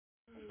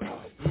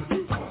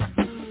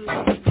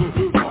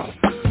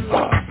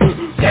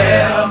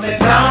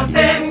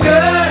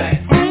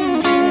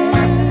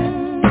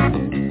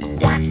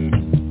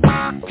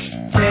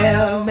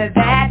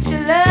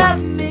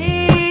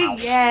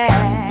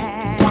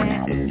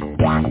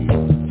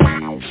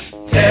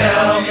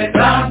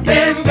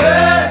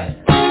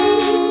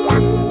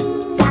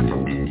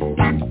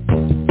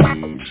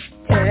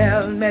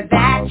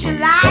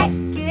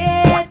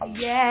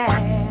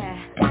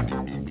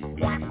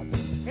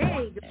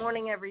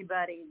morning,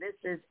 everybody. This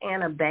is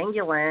Anna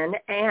Banguilan,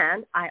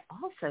 and I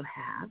also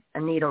have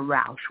Anita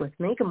Roush with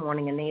me. Good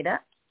morning,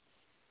 Anita.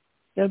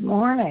 Good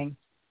morning.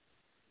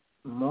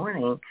 Good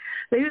morning.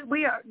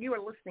 You are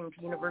listening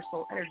to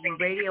Universal Energy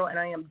Radio, and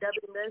I am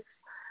dubbing this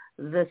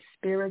the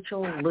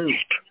Spiritual Loop.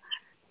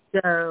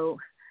 So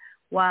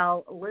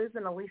while Liz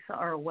and Alyssa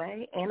are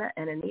away, Anna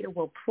and Anita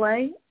will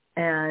play,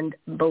 and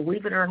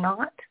believe it or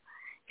not,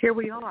 here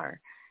we are.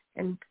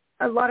 And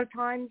a lot of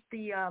times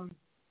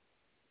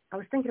I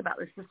was thinking about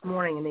this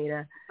morning,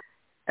 Anita,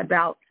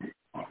 about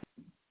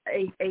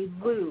a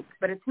loop,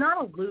 but it's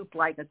not a loop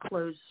like a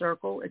closed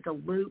circle. It's a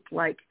loop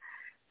like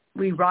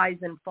we rise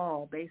and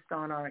fall based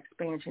on our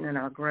expansion and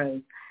our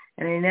growth.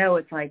 And I know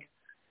it's like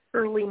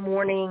early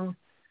morning,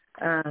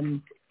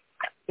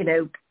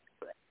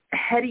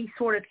 heady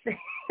sort of thing.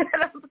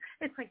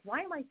 It's like,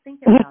 why am I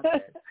thinking about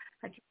this?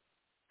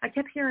 I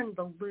kept hearing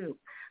the loop.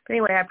 But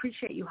anyway, I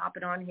appreciate you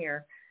hopping on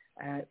here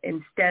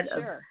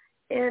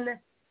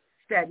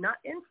not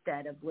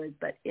instead of Liz,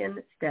 but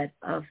instead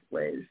of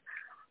Liz.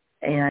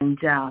 And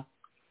just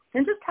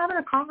having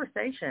a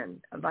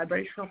conversation, a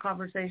vibrational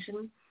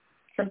conversation,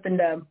 something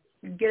to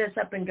get us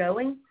up and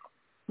going.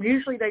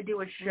 Usually they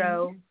do a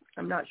show,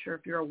 I'm not sure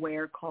if you're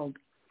aware, called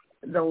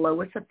The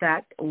Lois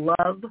Effect.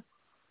 Love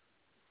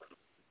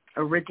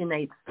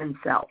originates in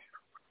self.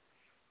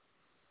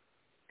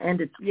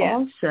 And it's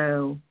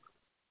also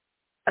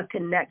a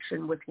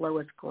connection with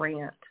Lois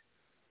Grant,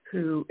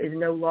 who is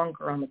no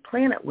longer on the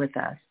planet with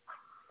us.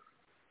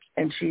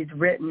 And she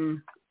wrote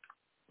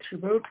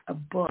a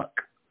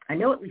book. I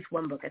know at least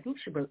one book. I think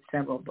she wrote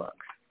several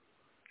books.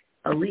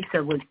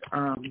 Alyssa was,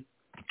 I'm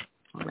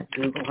going to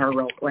Google her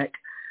real quick.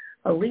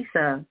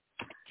 Alyssa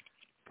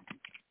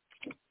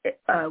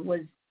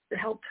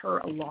helped her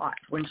a lot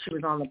when she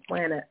was on the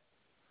planet.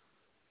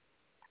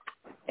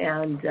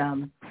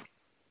 And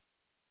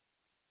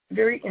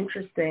very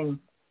interesting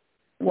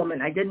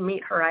woman. I didn't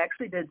meet her. I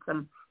actually did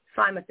some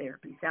sound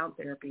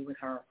therapy with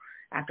her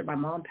after my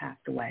mom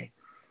passed away.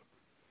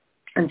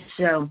 And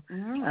so,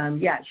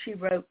 she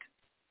wrote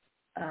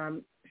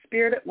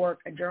Spirit at Work,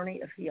 A Journey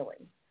of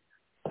Healing.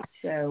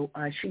 So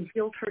she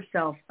healed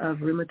herself of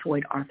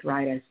rheumatoid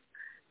arthritis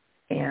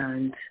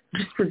and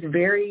just was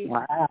very,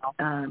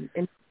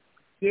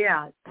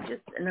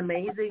 just an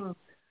amazing,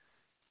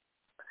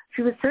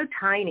 she was so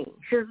tiny.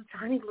 She was a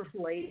tiny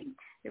little lady.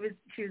 It was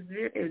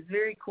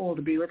very cool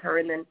to be with her.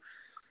 And then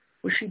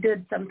she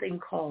did something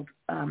called,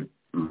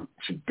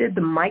 she did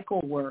the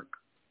Michael work,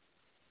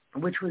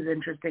 which was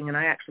interesting, and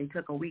I actually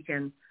took a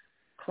weekend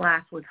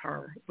class with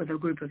her, with a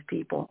group of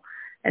people,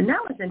 and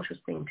that was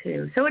interesting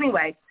too. So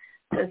anyway,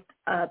 just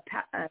an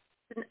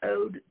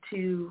ode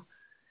to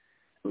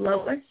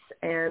Lois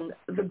and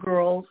the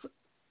girls,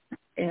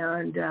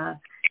 and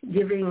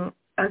giving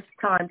us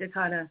time to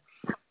kind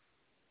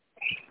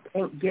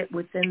of get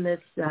within this,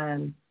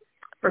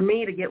 for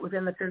me to get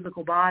within the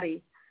physical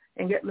body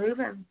and get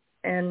moving.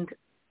 And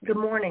good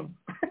morning.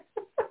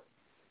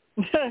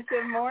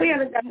 Good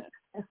morning.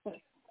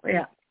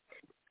 Yeah.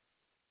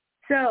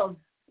 So,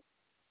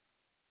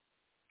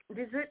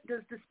 does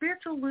the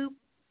spiritual loop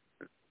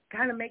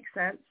kind of make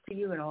sense to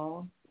you at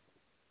all?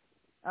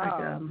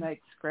 It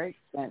makes great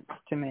sense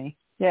to me.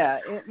 Yeah,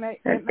 it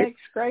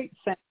makes great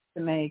sense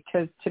to me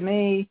because to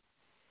me,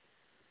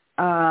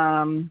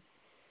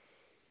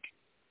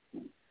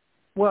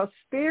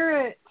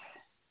 spirit.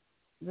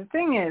 The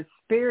thing is,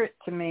 spirit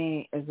to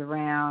me is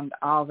around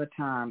all the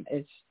time.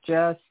 It's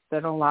just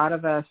that a lot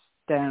of us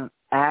don't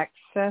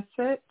access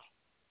it.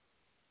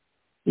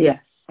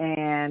 Yes.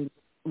 And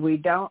we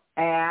don't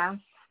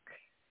ask,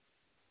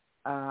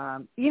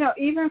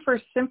 even for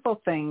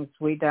simple things,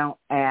 we don't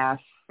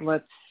ask.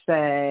 Let's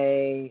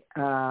say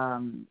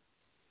you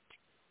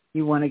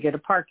want to get a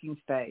parking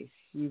space.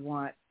 You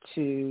want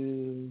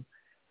to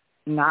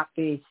not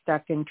be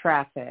stuck in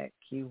traffic.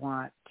 You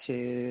want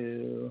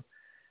to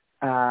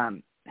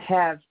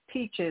have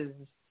peaches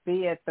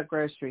be at the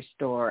grocery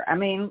store. I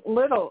mean,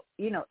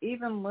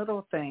 even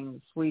little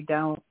things we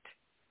don't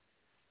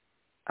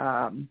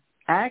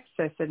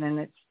access it, and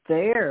it's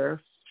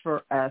there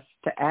for us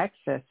to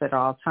access at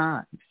all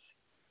times.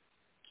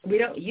 We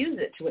don't use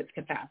it to its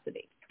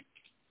capacity.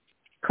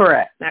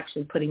 Correct. I'm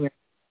actually putting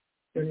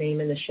your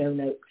name in the show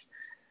notes.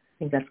 I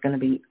think that's going to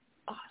be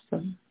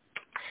awesome.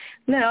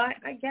 No,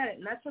 I get it,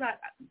 and that's what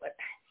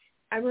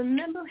I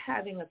remember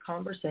having a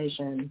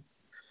conversation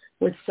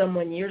with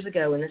someone years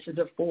ago, and this is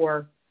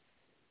before,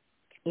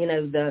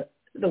 the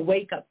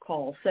wake-up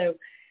call. So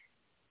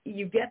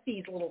you get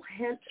these little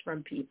hints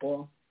from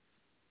people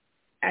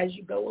as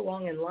you go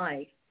along in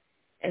life,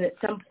 and at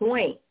some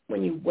point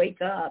when you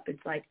wake up,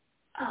 it's like,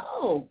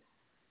 oh,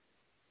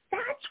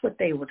 that's what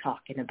they were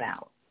talking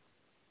about.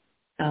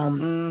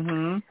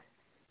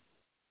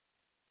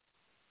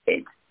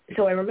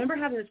 So I remember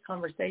having this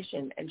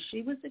conversation, and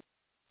she was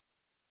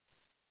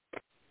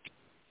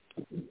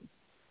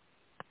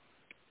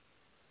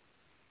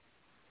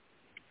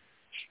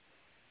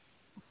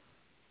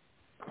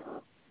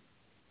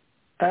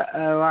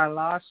Uh-oh, I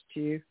lost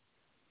you.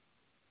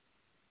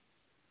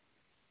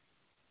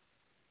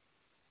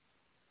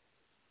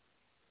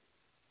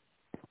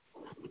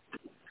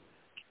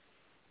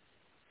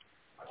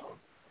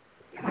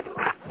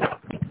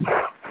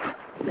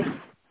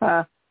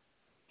 I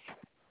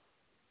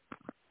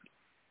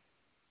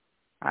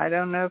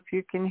don't know if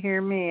you can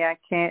hear me. I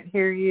can't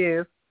hear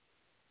you.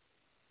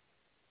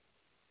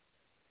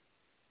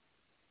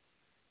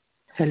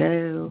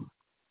 Hello.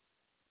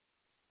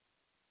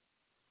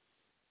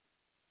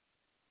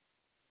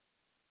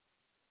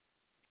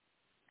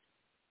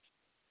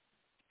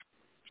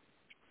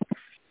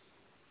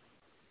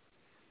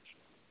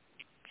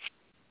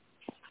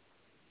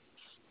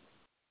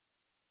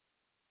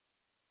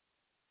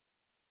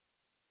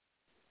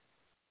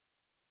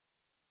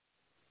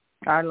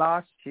 I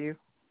lost you.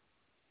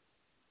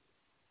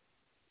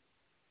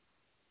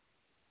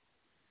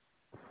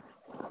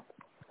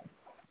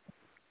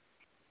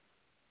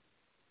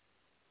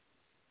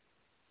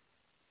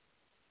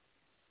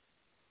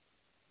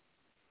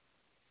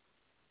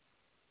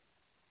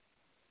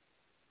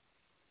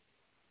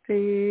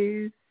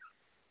 Please.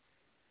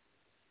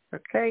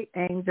 Okay,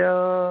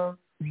 angels.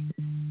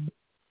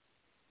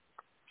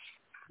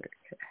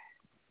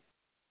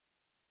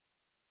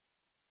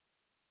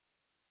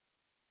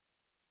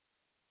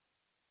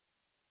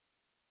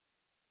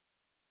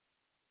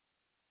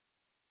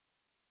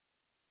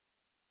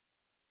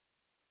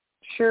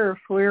 Sure if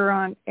we're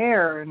on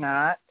air or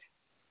not,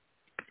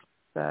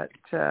 but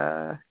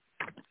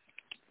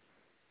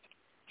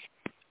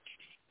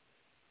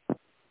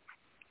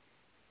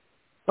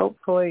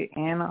hopefully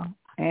Anna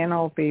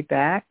will be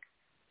back.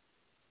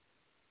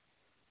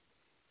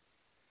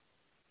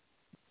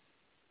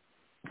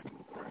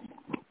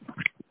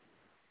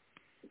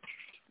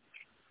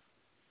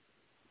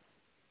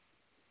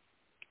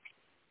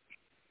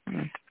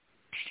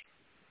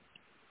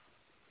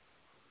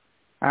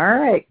 All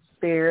right,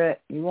 Spirit.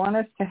 You want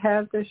us to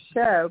have this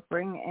show,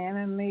 bring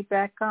Anna and me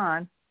back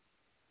on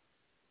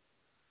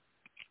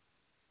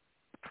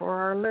for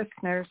our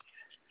listeners.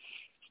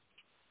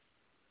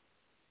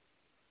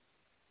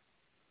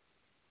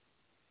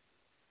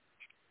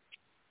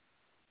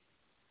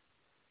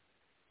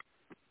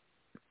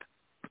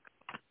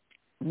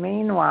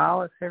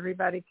 Meanwhile, if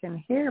everybody can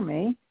hear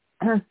me,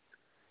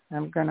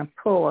 I'm going to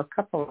pull a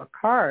couple of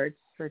cards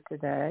for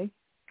today.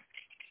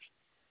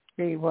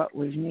 See what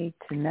we need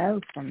to know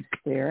from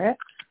Spirit.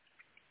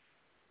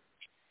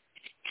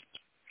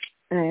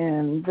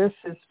 And this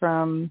is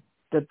from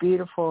the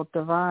beautiful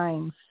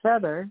Divine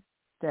Feather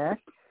deck.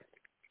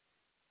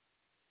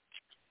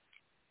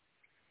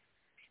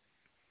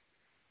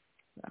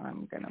 So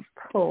I'm going to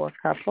pull a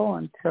couple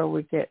until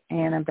we get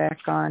Anna back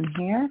on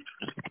here.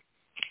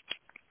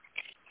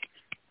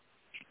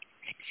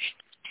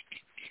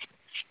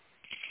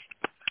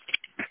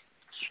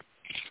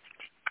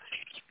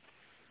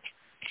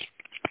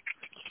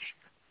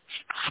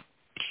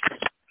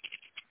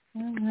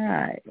 All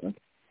right, let's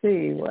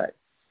see what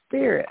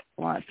Spirit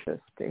wants us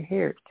to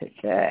hear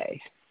today.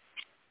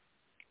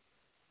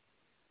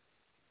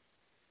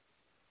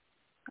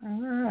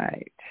 All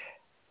right.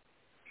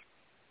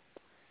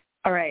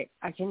 All right.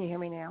 Can you hear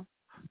me now?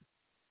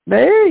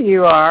 There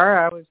you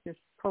are. I was just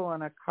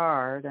pulling a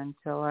card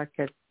until I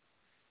could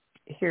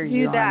hear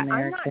you on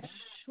there. I'm not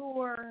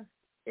sure.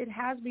 It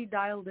has me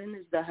dialed in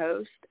as the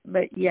host,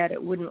 but yet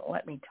it wouldn't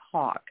let me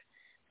talk.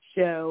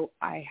 So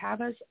I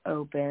have us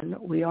open.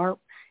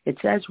 It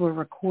says we're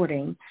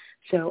recording,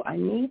 so I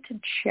need to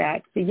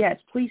check. So yes,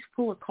 please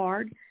pull a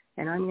card,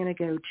 and I'm going to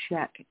go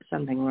check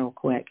something real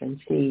quick and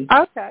see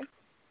if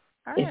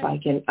I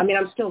can. I mean,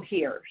 I'm still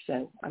here,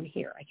 so I'm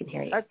here. I can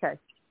hear you. Okay.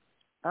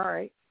 All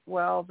right.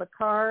 Well, the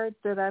card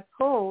that I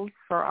pulled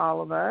for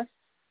all of us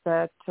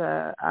that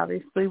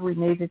obviously we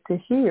needed to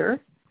hear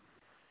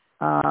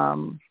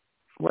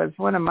was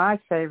one of my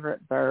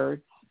favorite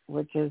birds,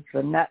 which is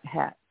the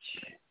nuthatch.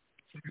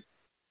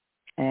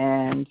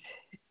 And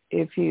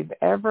if you've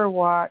ever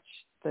watched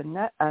a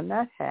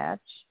nuthatch,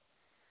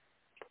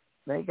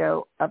 they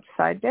go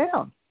upside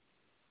down,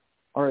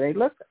 or they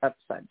look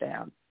upside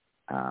down.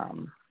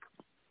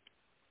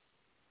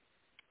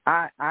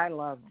 I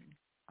love them.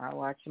 I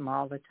watch them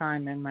all the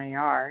time in my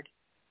yard,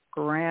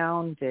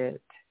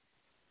 grounded,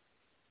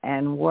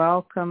 and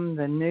welcome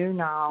the new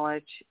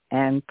knowledge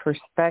and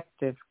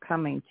perspective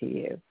coming to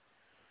you.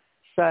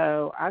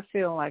 So I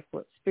feel like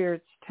what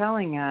Spirit's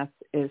telling us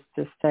is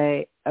to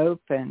stay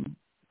open.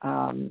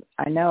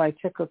 I know I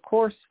took a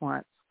course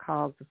once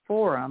called The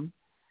Forum,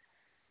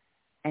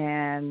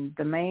 and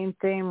the main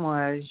theme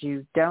was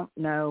you don't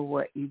know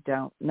what you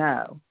don't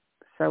know.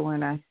 So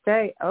when I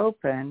stay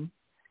open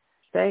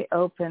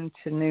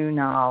to new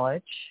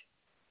knowledge,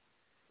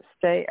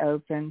 stay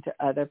open to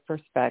other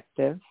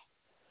perspectives.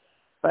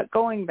 But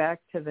going back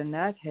to the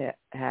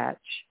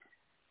nuthatch,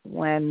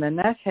 when the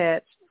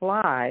nuthatch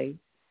flies,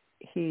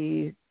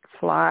 he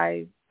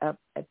flies up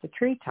at the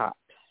treetops.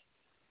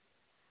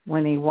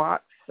 When he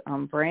walks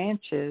on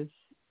branches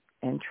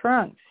and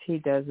trunks, he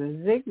does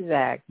a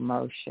zigzag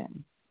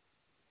motion.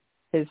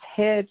 His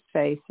head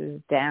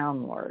faces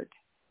downward.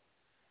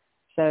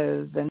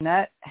 So the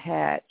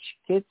nuthatch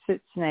gets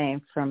its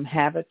name from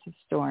habits of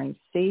storing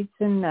seeds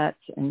and nuts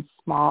in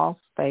small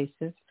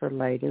spaces for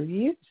later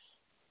use.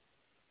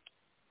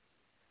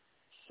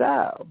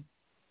 So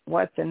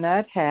what the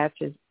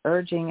nuthatch is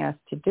urging us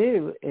to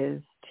do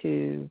is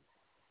to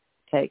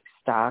take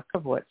stock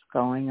of what's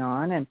going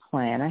on and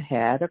plan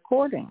ahead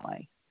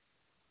accordingly.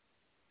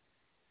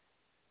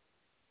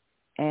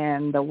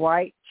 And the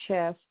white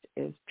chest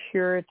is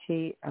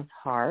purity of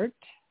heart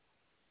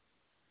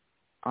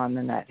on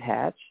the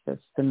nuthatch.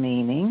 That's the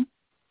meaning.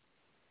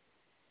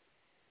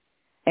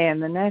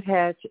 And the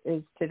nuthatch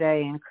is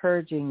today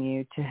encouraging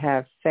you to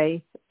have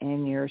faith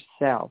in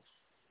yourself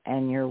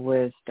and your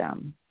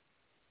wisdom.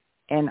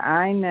 And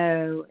I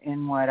know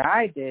in what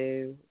I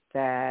do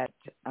that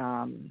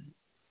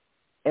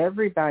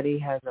everybody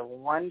has a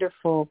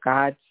wonderful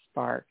God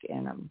spark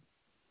in them.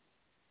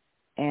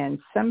 And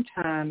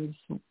sometimes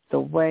the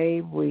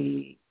way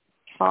we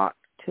talk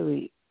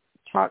to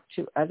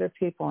other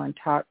people and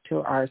talk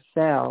to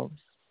ourselves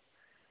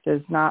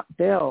does not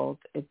build,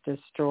 it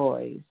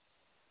destroys.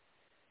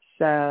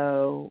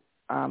 So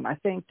I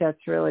think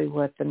that's really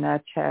what the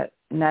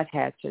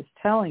nuthatch is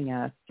telling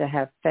us, to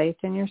have faith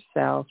in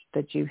yourself,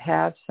 that you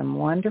have some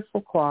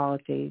wonderful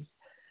qualities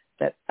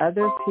that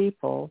other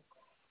people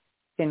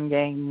can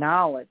gain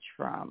knowledge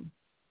from.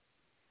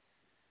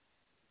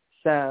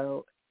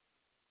 So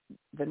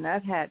the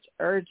nuthatch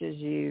urges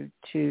you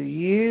to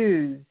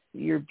use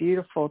your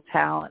beautiful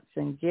talents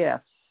and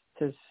gifts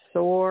to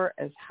soar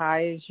as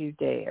high as you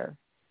dare.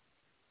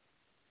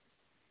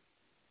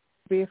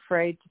 Be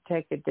afraid to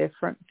take a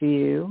different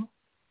view.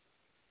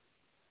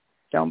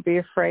 Don't be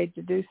afraid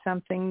to do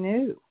something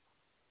new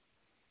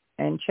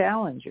and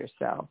challenge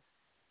yourself.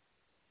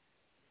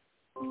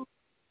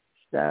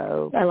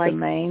 So I like the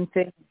main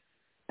thing.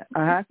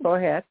 Go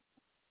ahead.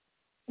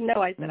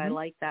 No, I said I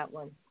like that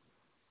one.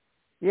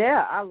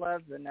 Yeah, I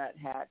love the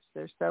nuthatch.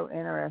 They're so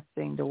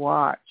interesting to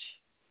watch.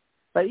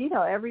 But, you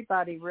know,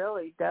 everybody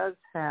really does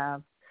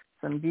have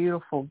some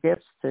beautiful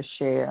gifts to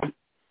share.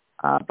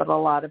 But a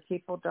lot of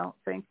people don't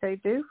think they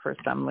do for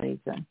some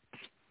reason.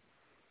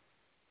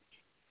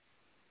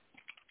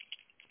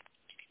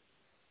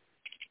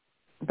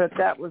 But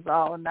that was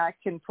all, and I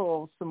can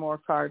pull some more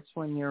cards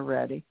when you're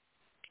ready.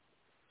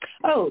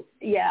 Oh,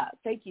 yeah.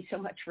 Thank you so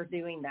much for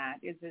doing that.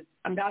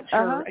 I'm not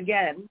sure,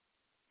 again,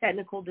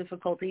 technical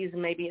difficulties,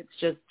 and maybe it's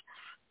just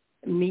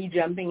me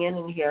jumping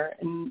in here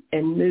and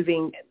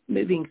moving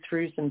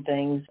through some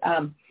things.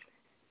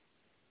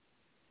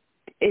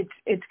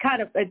 It's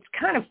kind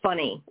of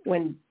funny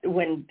when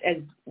as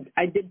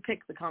I did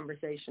pick the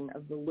conversation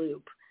of the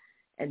loop,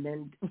 and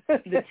then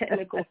the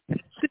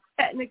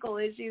technical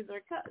issues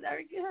are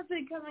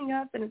coming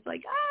up, and it's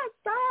like,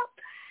 stop.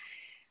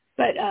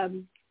 But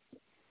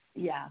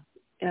yeah.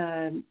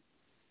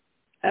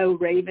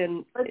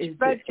 Raven is.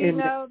 But you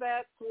know,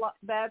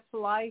 that's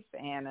life,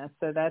 Anna.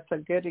 So that's a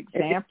good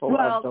example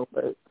of the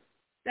loop.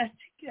 That's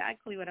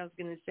exactly what I was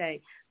going to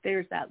say.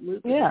 There's that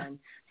loop again.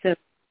 So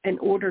in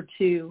order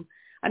to,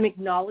 I'm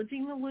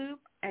acknowledging the loop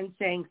and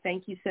saying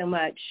thank you so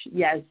much.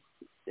 Yes,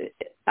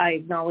 I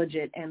acknowledge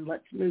it, and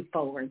let's move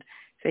forward.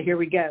 So here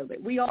we go.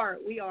 But we are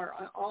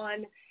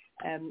on.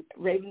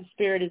 Raven's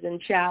Spirit is in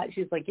chat.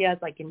 She's like, yes,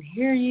 I can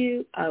hear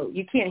you. Oh,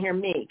 you can't hear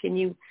me. Can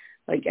you?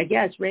 Like, I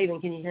guess, Raven,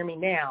 can you hear me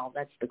now?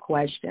 That's the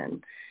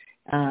question.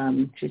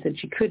 She said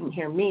she couldn't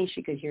hear me.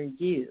 She could hear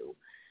you.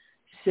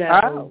 So,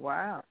 oh,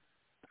 wow.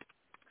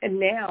 And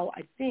now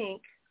I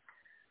think,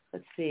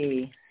 let's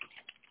see.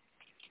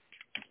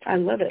 I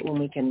love it when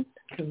we can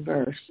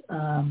converse.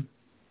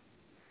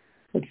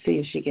 Let's see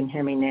if she can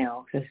hear me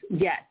now.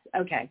 Yes,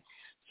 okay.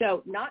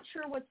 So not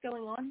sure what's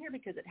going on here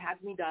because it has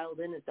me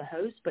dialed in as the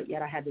host, but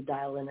yet I had to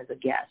dial in as a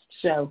guest.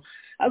 So,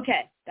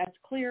 okay, that's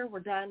clear. We're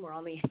done. We're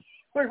on the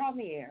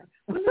air.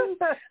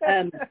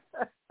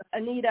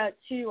 Anita,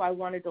 too, I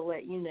wanted to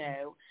let you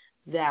know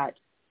that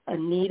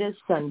Anita's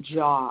son,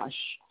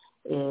 Josh,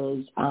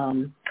 is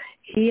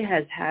he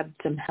has had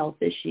some health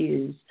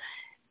issues,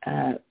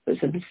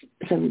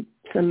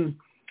 some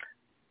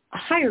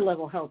higher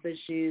level health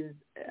issues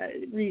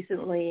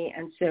recently,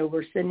 and so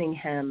we're sending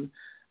him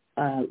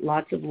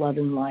lots of love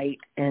and light,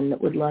 and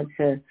would love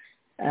to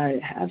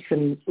have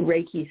some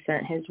Reiki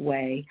sent his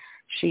way.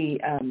 She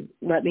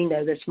let me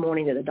know this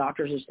morning that the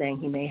doctors are saying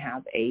he may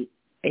have a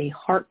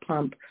heart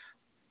pump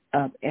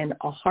and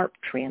a heart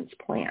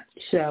transplant.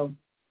 So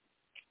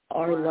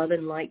our love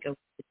and light goes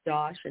to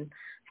Josh and,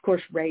 of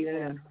course, Raven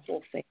and her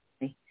whole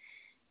family.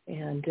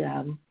 And,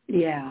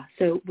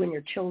 so when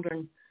your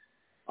children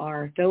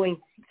are going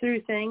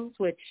through things,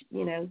 which,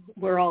 you know,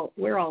 we're all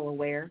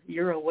aware.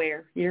 You're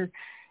aware. Your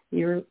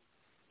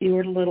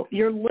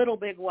little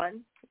big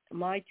one,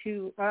 my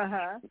two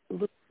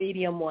little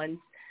medium ones.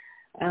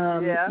 When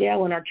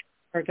our children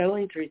are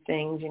going through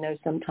things, you know,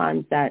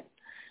 sometimes that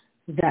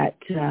that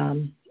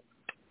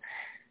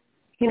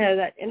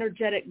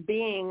energetic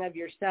being of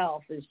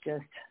yourself is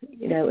just,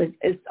 you know,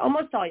 is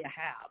almost all you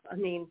have. I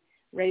mean,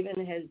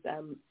 Raven has,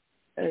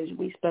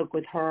 we spoke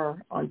with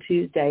her on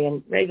Tuesday,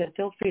 and Raven,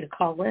 feel free to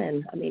call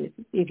in. I mean, if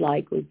you'd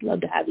like, we'd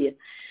love to have you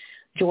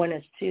join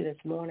us too this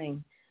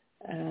morning.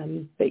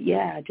 But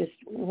yeah, just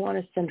want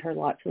to send her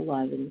lots of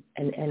love and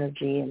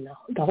energy, and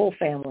the whole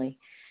family,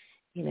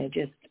 you know,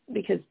 just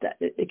because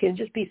it can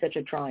just be such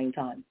a trying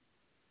time.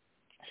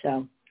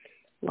 So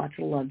Lots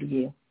of love to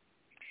you.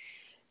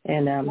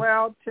 And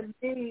well, to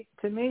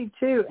me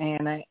too,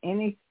 Anna.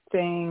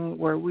 Anything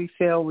where we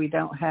feel we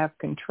don't have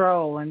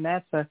control, and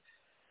that's a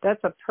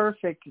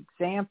perfect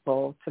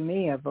example to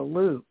me of a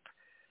loop.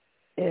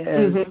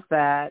 Is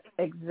that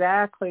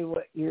exactly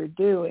what you're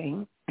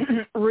doing?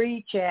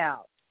 Reach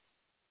out,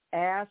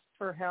 ask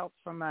for help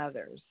from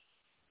others.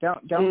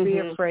 Don't be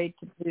afraid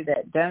to do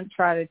that. Don't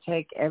try to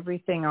take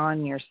everything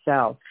on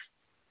yourself,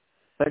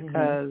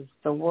 because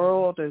the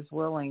world is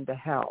willing to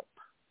help.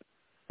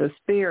 The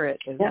Spirit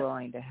is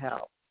willing to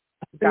help.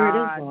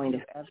 God,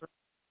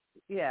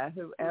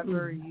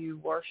 whoever you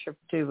worship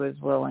to is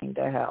willing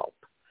to help.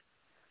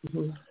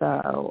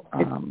 So,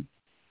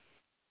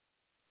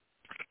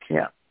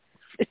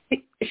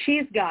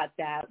 she's got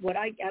that.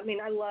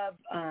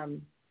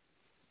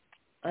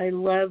 I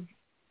love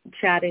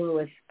chatting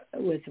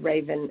with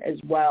Raven as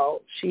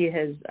well. She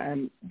has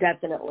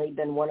definitely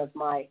been one of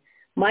my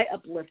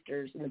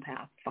uplifters in the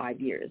past 5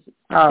 years.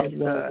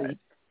 Good.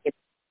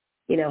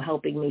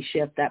 Helping me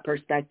shift that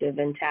perspective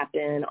and tap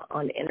in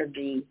on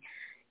energy.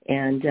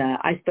 And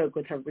I spoke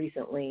with her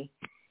recently,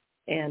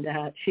 and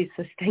she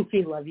says, "Thank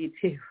you, love you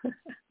too."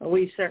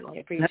 We certainly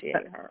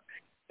appreciate her.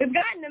 We've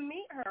gotten to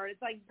meet her.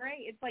 It's like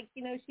great. It's like,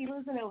 she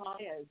lives in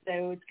Ohio,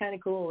 so it's kind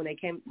of cool when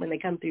they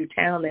come through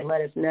town, they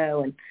let us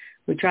know, and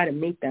we try to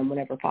meet them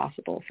whenever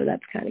possible. So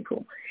that's kind of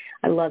cool.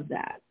 I love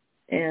that.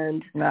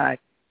 And nice.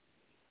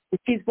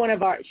 She's one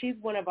of our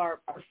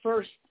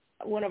first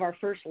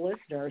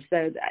listeners.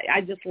 So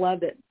I just love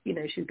that,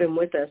 she's been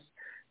with us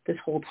this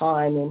whole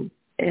time.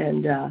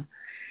 And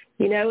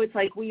it's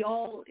like we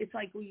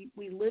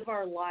live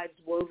our lives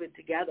woven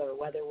together,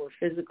 whether we're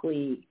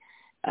physically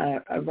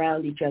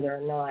around each other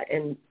or not.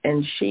 And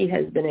she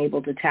has been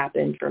able to tap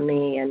in for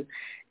me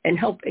and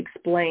help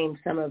explain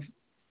some of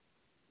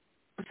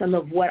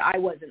what I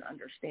wasn't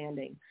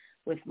understanding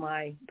with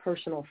my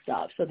personal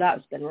stuff. So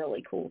that's been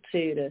really cool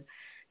too,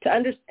 to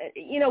understand.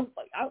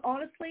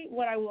 Honestly,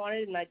 what I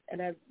wanted,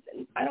 and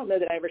I don't know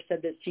that I ever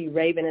said this to you,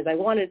 Raven, is I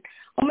wanted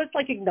almost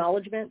like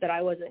acknowledgement that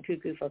I wasn't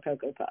cuckoo for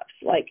Cocoa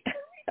Puffs. Like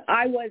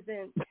I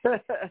wasn't.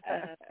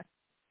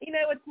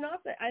 It's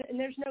not that, and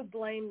there's no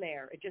blame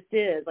there. It just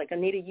is. Like,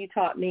 Anita, you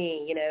taught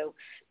me,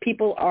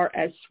 people are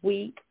as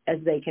sweet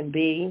as they can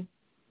be.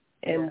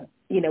 And,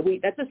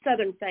 that's a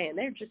Southern saying.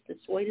 They're just as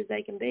sweet as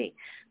they can be.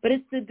 But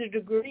it's the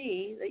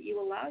degree that you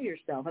allow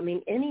yourself. I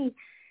mean,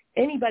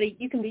 anybody,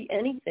 you can be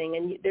anything,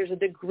 and there's a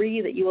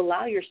degree that you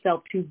allow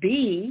yourself to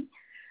be,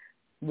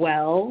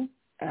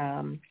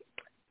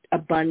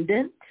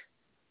 abundant,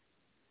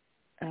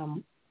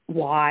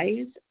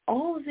 wise,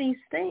 all of these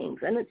things.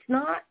 And it's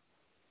not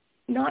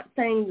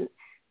saying,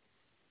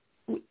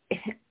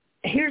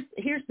 here's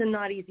the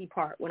not easy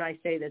part when I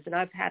say this, and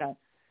I've had a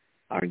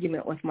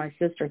argument with my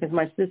sister, because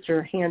my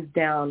sister hands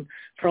down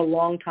for a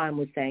long time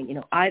was saying,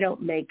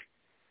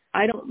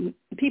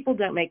 people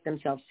don't make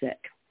themselves sick.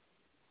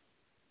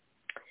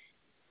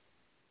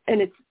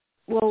 And it's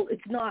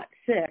not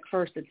sick.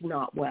 First, it's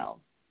not well.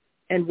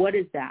 And what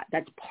is that?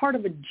 That's part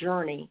of a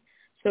journey.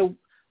 So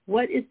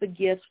what is the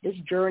gift this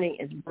journey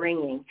is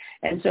bringing?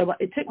 And so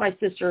it took my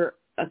sister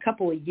a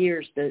couple of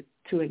years to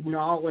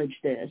acknowledge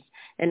this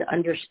and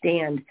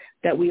understand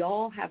that we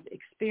all have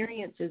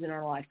experiences in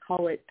our life.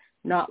 Call it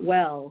not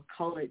well,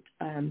 call it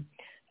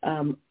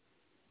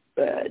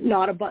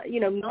not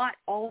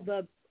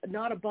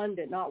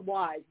abundant, not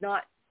wise,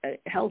 not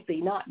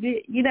healthy, not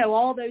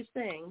all those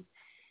things.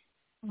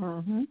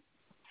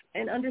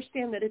 And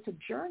understand that it's a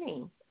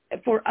journey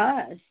for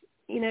us.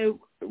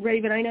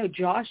 Raven, I know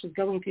Josh is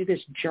going through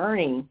this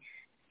journey,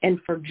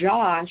 and for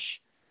Josh,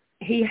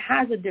 he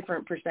has a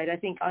different perspective. I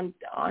think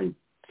on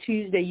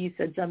Tuesday you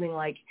said something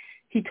like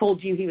he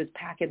told you he was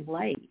packing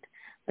light,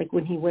 like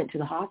when he went to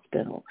the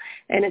hospital.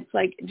 And it's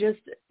like, just,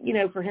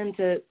 for him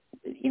to,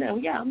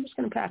 I'm just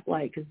going to pack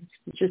light because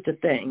it's just a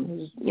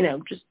thing.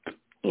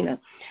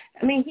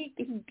 I mean,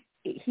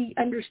 he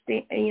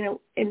understands,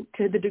 and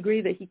to the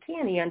degree that he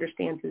can, he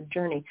understands his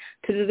journey.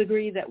 To the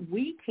degree that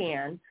we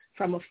can,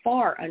 from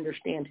afar,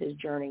 understand his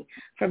journey.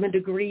 From a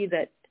degree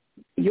that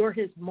you're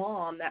his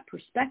mom, that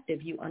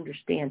perspective, you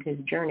understand his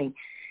journey.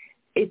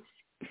 It's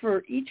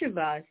for each of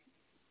us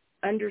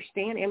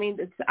understanding. I mean,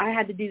 I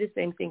had to do the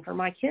same thing for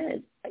my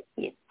kids.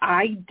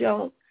 I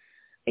don't,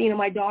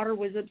 my daughter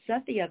was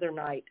upset the other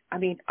night. I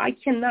mean, I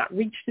cannot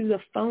reach through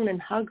the phone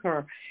and hug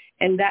her,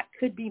 and that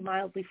could be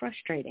mildly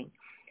frustrating.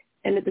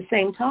 And at the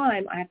same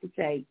time, I have to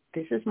say,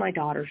 this is my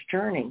daughter's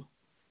journey.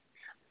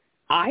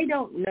 I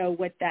don't know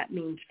what that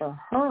means for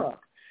her.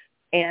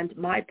 And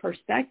my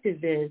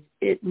perspective is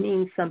it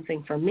means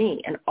something for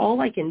me. And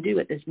all I can do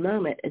at this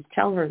moment is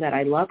tell her that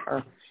I love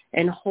her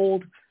and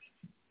hold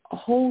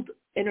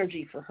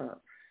energy for her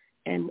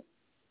and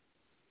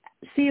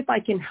see if I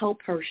can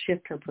help her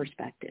shift her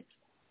perspective.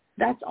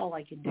 That's all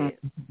I can do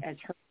as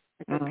her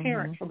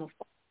parent from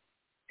afar.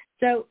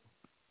 So,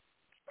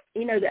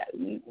 that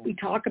we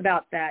talk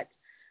about that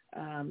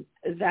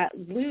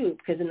loop,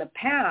 because in the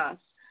past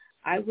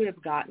I would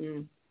have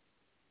gotten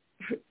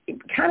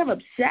kind of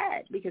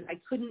upset because I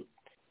couldn't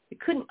I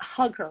couldn't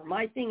hug her.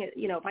 My thing is,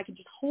 if I could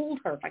just hold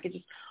her, if I could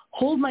just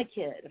hold my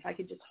kid, if I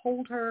could just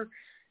hold her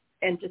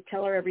and just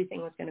tell her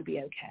everything was going to be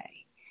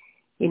okay.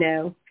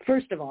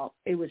 First of all,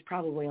 it was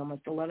probably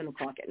almost 11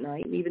 o'clock at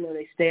night. And even though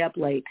they stay up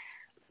late,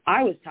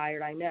 I was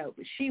tired, I know,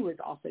 but she was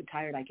also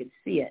tired. I could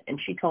see it. And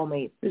she told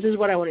me, this is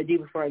what I want to do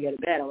before I go to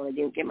bed. I want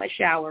to get my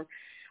shower.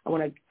 I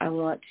want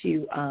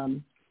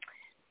to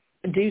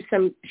do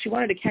some, she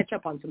wanted to catch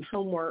up on some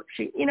homework.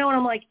 And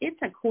I'm like, it's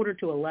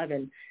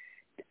 11:15.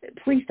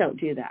 Please don't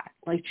do that.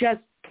 Like,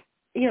 just,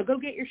 go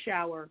get your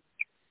shower,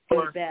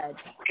 go to bed.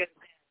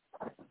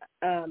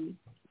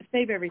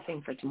 Save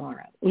everything for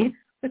tomorrow.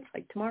 It's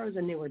like tomorrow's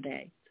a newer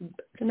day.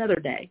 It's another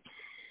day.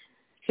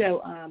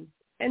 So,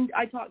 and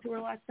I talked to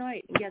her last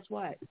night, and guess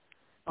what?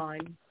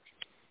 Fine.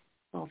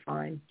 All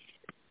fine.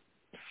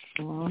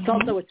 It's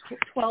also a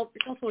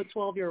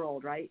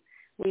 12-year-old, right?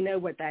 We know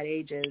what that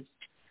age is,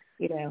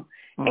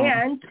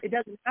 And it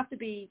doesn't have to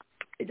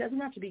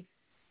be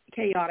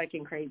chaotic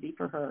and crazy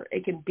for her.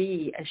 It can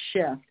be a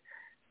shift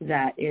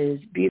that is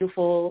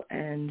beautiful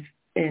and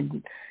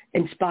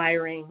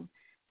inspiring.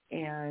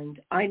 And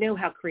I know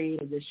how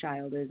creative this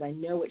child is. I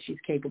know what she's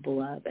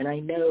capable of, and I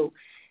know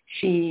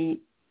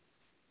she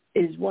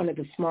is one of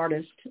the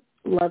smartest,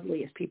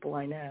 loveliest people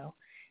I know.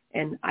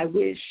 And I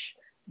wish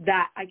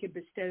that I could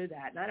bestow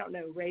that. And I don't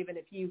know, Raven,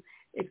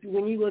 if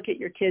when you look at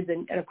your kids,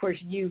 and of course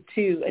you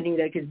too,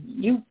 Anita, because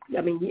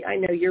I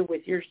know you're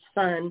with your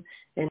son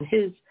and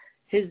his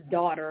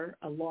daughter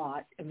a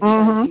lot. You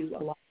do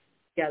a lot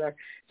together.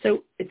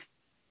 So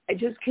I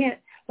just can't,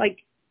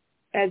 like,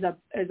 as a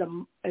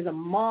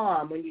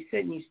mom, when you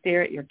sit and you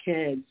stare at your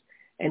kids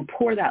and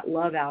pour that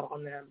love out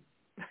on them,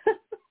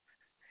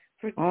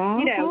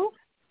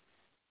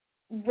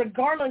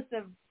 regardless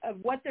of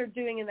what they're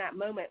doing in that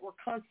moment, we're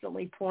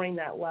constantly pouring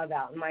that love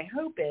out. And my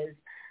hope is,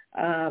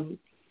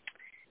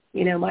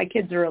 my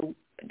kids are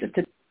just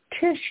a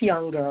tish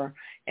younger,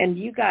 and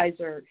you guys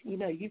are,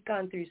 you've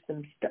gone through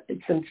some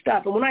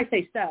stuff. And when I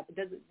say stuff,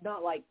 it's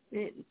not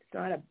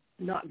a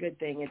not good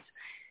thing. It's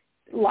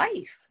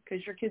life,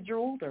 because your kids are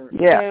older.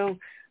 Yeah.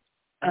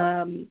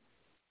 So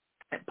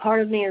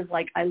part of me is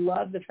like, I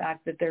love the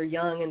fact that they're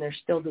young and they're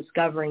still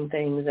discovering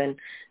things, and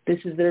this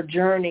is their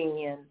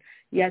journey. And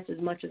yes, as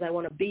much as I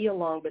want to be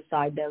along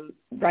beside them,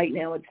 right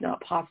now it's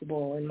not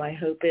possible. And my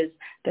hope is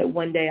that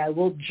one day I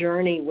will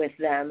journey with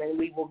them and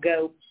we will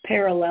go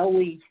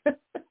parallelly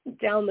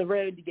down the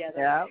road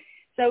together. Yeah.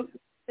 So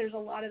there's a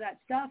lot of that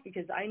stuff,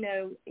 because I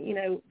know,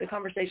 the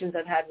conversations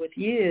I've had with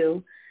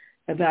you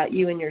about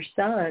you and your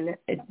son,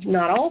 it's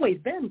not always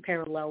been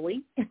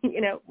parallelly.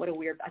 What a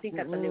weird, I think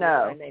that's a new word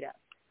I made up.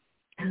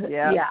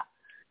 Yeah. Yeah.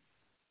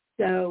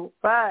 So,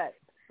 but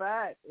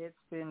it's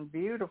been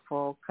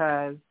beautiful,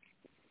 because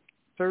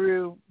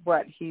through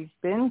what he's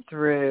been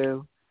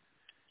through,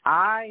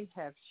 I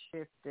have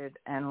shifted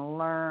and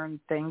learned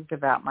things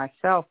about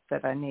myself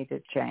that I need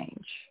to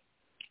change.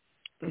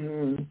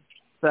 Mm-hmm.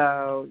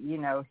 So,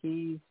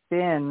 he's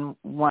been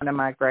one of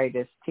my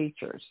greatest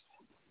teachers.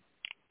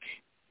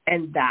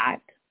 And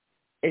that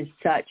is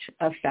such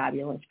a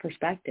fabulous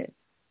perspective.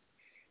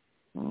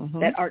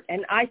 Mm-hmm.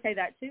 And I say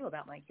that too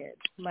about my kids.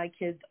 My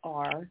kids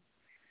are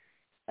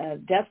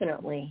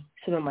definitely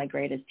some of my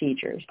greatest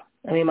teachers.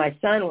 I mean, my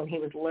son, when he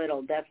was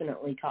little,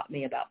 definitely taught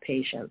me about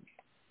patience.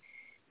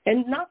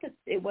 And not that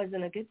it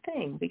wasn't a good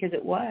thing, because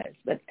it was,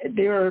 but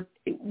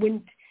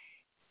when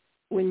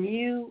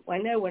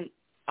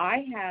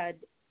I had,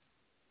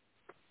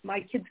 my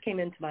kids came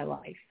into my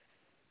life,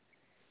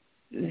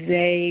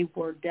 they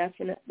were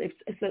definitely,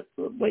 it's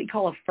what you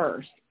call a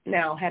first.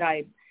 Now, had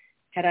I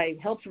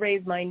helped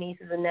raise my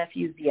nieces and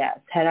nephews? Yes.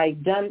 Had I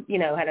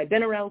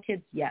been around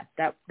kids? Yes.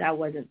 That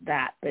wasn't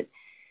that. But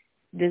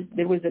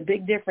there was a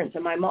big difference.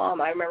 And my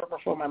mom, I remember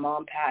before my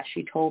mom passed,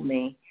 she told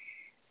me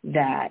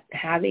that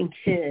having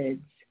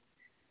kids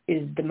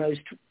is the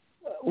most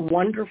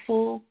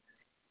wonderful,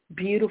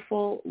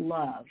 beautiful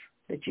love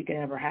that you can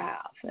ever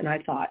have. And I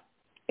thought,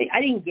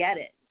 I didn't get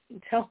it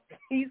until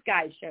these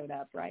guys showed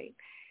up, right?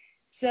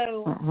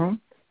 So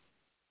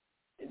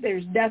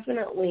there's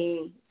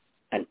definitely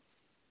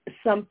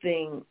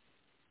something.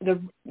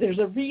 There's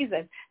a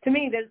reason. To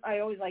me, I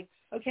always like,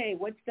 okay,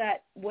 what's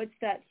that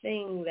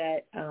thing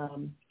that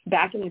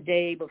back in the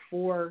day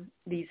before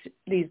these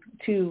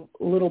two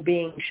little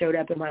beings showed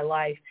up in my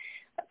life,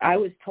 I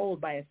was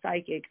told by a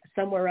psychic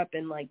somewhere up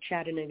in like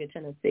Chattanooga,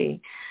 Tennessee,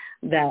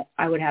 that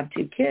I would have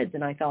two kids.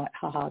 And I thought,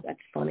 haha, that's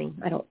funny.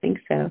 I don't think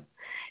so.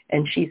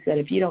 And she said,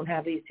 if you don't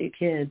have these two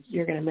kids,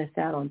 you're going to miss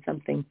out on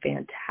something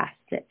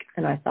fantastic.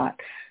 And I thought,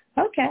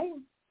 okay,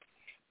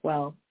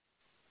 well,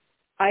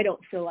 I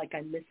don't feel like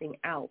I'm missing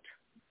out.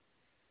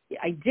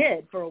 I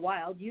did for a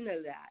while. You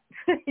know that.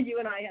 You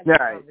and I had this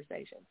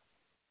conversation.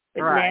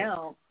 But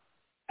now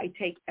I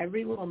take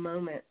every little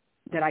moment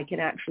that I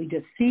can actually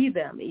just see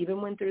them,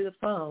 even when through the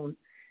phone,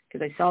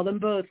 because I saw them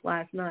both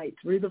last night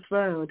through the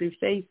phone, through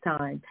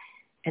FaceTime,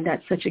 and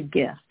that's such a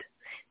gift.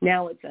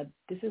 Now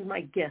this is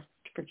my gift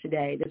for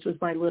today. This was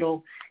my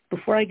little,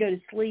 before I go to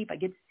sleep, I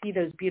get to see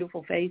those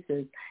beautiful faces,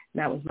 and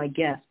that was my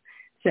gift.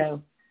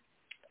 So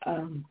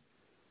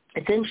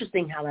it's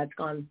interesting how that's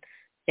gone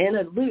in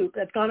a loop,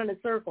 that's gone in a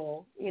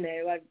circle. You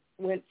know, I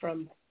went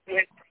from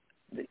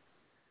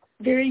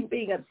very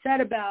being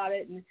upset about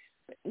it and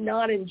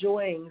not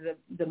enjoying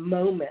the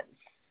moments,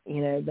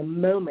 you know, the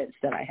moments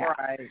that I have.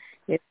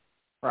 Right.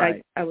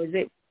 Right. I was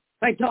it.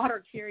 My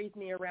daughter carries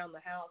me around the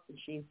house, and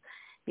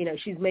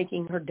she's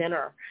making her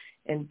dinner,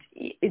 and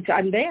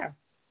I'm there.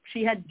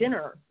 She had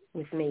dinner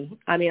with me.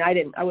 I mean,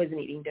 I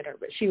wasn't eating dinner,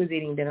 but she was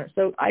eating dinner.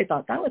 So I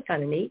thought that was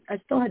kind of neat. I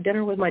still had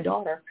dinner with my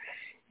daughter,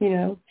 you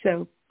know.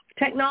 So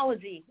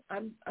technology,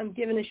 I'm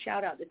giving a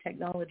shout out to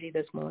technology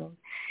this morning,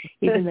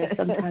 even though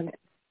sometimes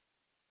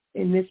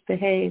it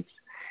misbehaves.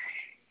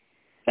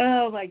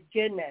 Oh my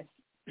goodness.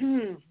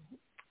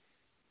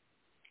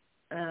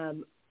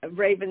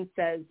 Raven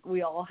says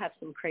we all have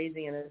some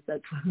crazy in us.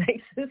 That's what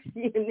makes us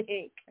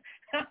unique.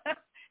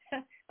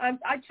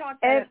 I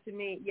chalk that up to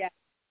me. Yeah.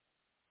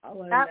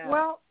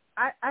 Well,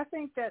 I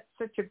think that's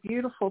such a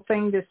beautiful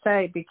thing to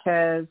say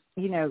because,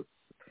 you know,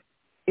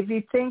 if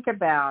you think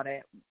about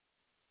it,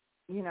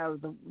 you know,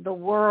 the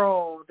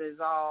world is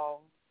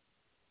all,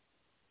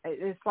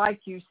 it's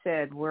like you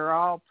said, we're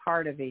all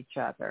part of each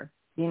other.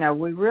 You know,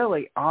 we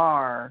really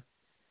are.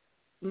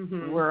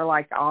 Mm-hmm. We're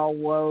like all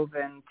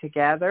woven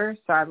together.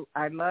 So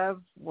I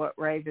love what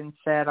Raven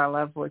said. I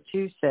love what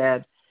you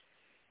said,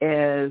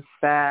 is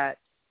that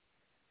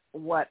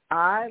what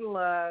I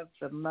love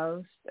the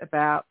most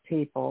about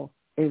people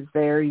is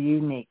their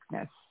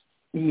uniqueness.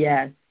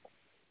 Yes.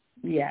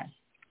 Yes.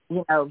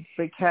 You know,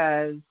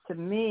 because to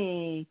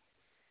me,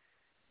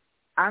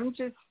 I'm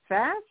just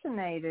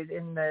fascinated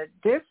in the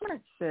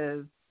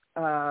differences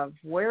of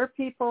where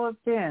people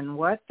have been,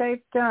 what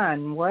they've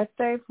done, what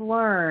they've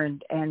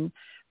learned. And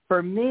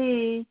for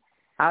me,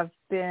 I've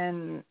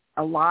been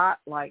a lot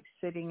like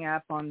sitting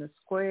up on the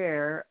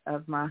square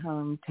of my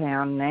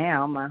hometown,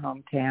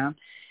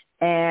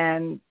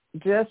 and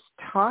just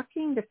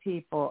talking to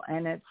people,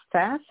 and it's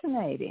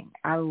fascinating.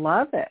 I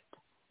love it.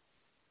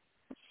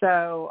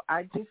 So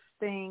I just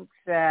think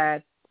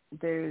that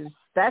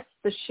that's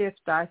the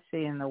shift I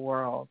see in the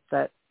world,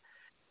 that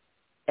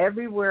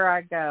everywhere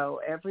I go,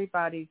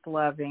 everybody's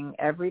loving,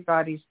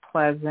 everybody's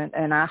pleasant,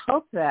 and I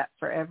hope that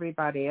for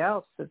everybody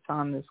else that's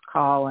on this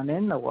call and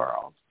in the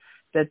world,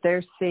 that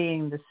they're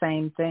seeing the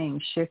same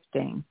thing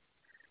shifting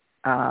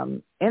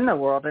in the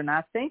world. And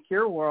I think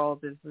your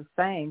world is the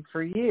same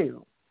for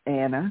you,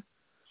 Anna.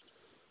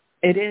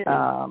 It is.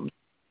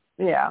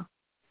 Yeah.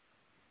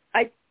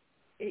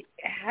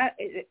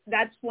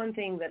 That's one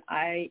thing that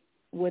I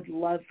would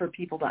love for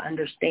people to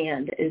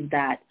understand, is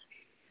that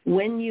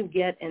when you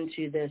get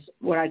into this,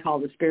 what I call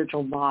the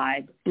spiritual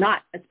vibe,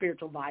 not a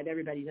spiritual vibe,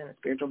 everybody's in a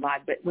spiritual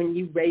vibe, but when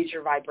you raise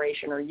your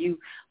vibration, or you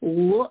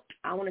look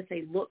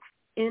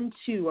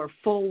into or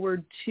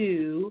forward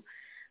to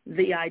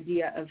the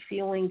idea of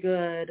feeling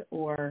good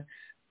or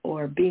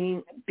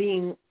being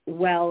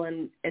well,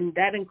 and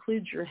that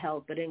includes your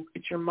health, but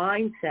it's your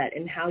mindset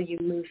and how you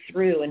move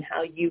through, and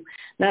how you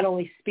not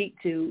only speak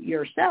to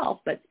yourself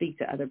but speak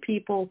to other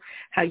people,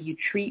 how you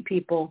treat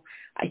people.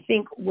 I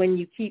think when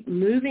you keep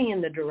moving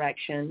in the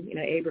direction, you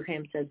know,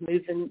 Abraham says,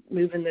 move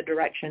in the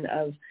direction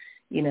of,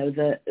 you know,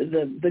 the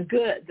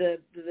good,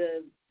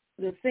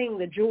 the thing,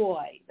 the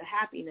joy, the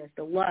happiness,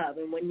 the love,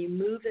 and when you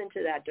move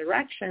into that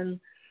direction,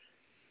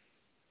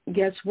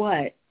 guess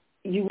what?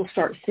 You will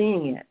start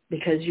seeing it,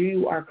 because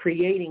you are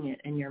creating it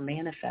and you're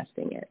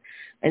manifesting it.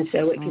 And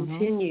so it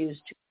continues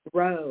to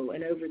grow.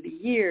 And over the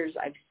years,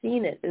 I've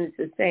seen it, and it's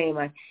the same.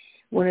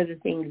 One of the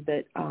things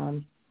that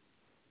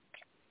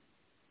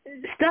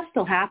stuff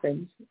still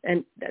happens,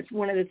 and that's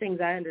one of the things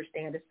I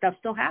understand, is stuff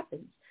still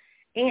happens.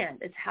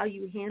 And it's how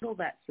you handle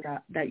that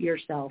stuff, that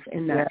yourself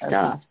in that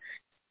stuff.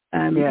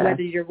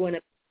 Whether you're going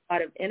to put a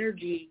lot of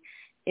energy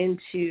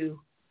into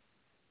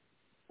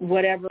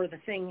whatever the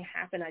thing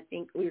happened. I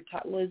think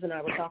Liz and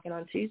I were talking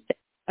on Tuesday.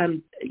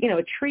 You know,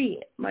 a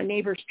tree, my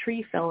neighbor's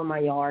tree fell in my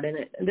yard, and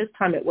this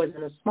time it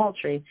wasn't a small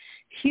tree,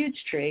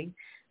 huge tree.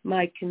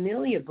 My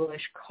camellia bush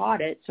caught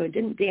it, so it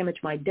didn't damage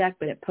my deck,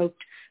 but it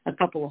poked a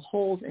couple of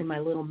holes in my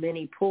little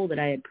mini pool that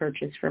I had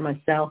purchased for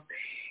myself.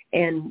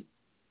 And,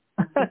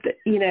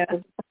 you know,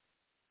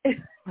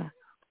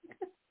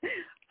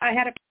 I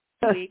had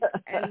a week,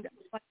 and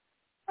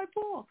my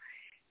pool,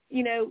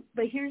 you know,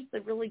 but here's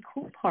the really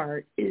cool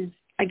part is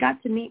I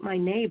got to meet my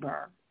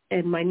neighbor,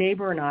 and my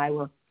neighbor and I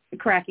were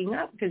cracking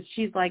up because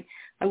she's like,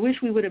 I wish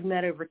we would have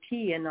met over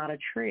tea and not a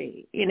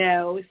tree, you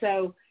know.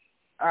 So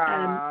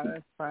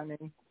that's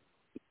funny.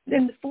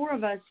 Then the four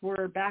of us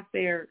were back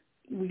there.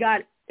 We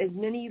got as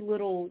many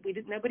little,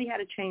 nobody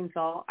had a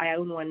chainsaw. I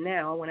own one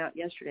now. I went out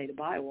yesterday to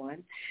buy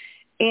one.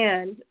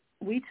 And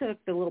we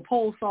took the little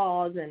pole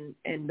saws and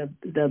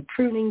the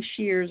pruning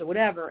shears or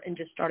whatever, and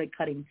just started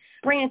cutting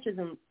branches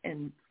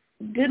and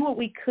did what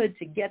we could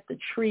to get the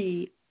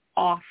tree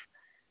off,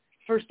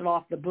 first of all,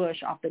 off the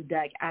bush, off the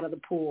deck, out of the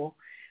pool,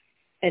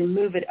 and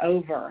move it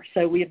over.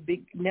 So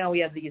now we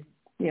have these,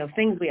 you know,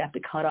 things we have to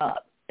cut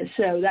up.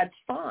 So that's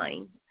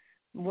fine.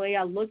 The way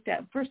I looked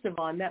at, first of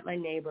all, I met my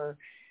neighbor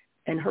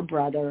and her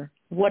brother.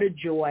 What a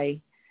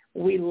joy.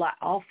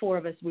 all four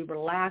of us, we were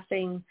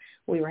laughing.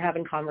 We were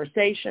having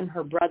conversation.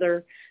 Her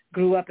brother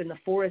grew up in the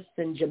forests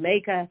in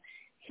Jamaica.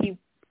 He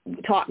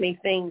taught me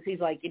things. He's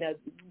like,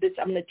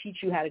 I'm going to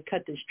teach you how to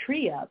cut this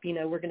tree up.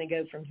 We're going to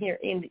go from here.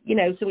 And,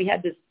 so we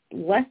had this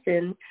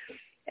lesson.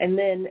 And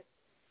then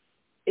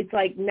it's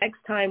like next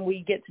time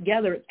we get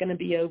together, it's going to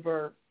be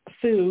over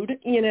food,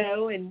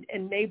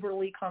 and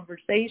neighborly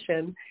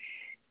conversation.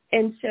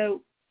 And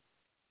so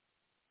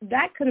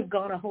that could have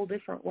gone a whole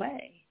different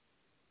way.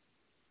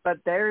 But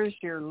there's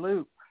your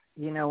loop.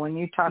 When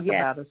you talk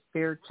about a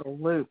spiritual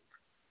loop,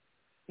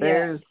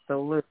 there's the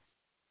loop.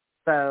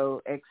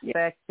 So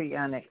expect the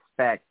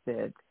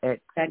unexpected.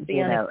 Expect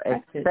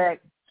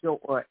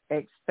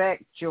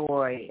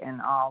joy in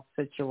all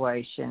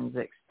situations.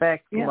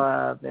 Expect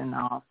love in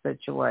all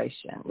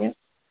situations.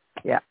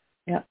 Yeah.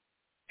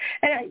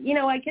 And I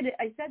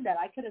said that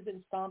I could have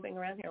been stomping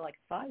around here like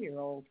a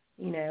 5-year-old,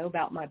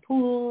 about my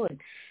pool and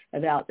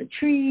about the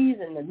trees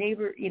and the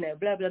neighbor,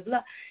 blah blah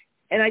blah.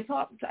 And I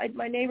talked to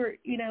my neighbor,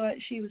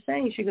 she was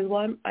saying, she goes,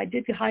 well, I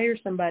did hire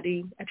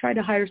somebody. I tried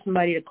to hire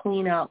somebody to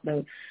clean out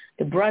the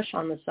brush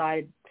on the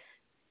side,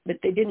 but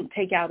they didn't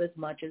take out as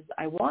much as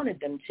I wanted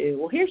them to.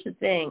 Well, here's the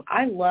thing.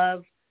 I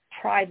love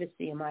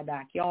privacy in my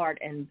backyard,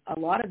 and a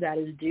lot of that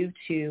is due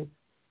to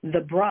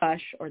the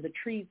brush or the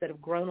trees that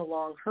have grown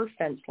along her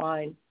fence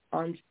line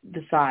on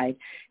the side.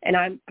 And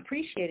I'm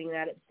appreciating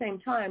that. At the same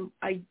time,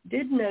 I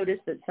did notice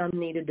that some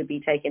needed to be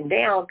taken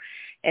down,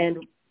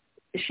 and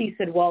she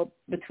said, well,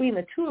 between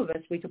the two of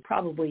us, we could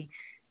probably,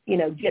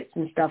 get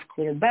some stuff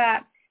cleared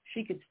back.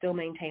 She could still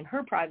maintain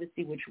her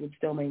privacy, which would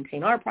still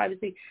maintain our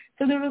privacy.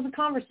 So there was a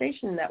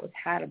conversation that was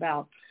had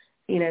about,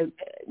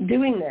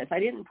 doing this. I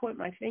didn't point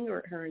my finger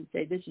at her and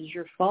say, this is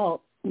your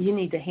fault. You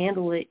need to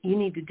handle it. You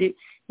need to do,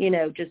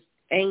 just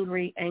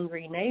angry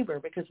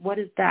neighbor, because what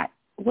is that?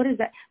 What is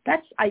that?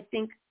 That's, I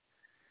think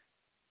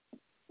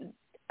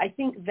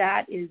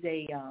that is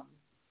a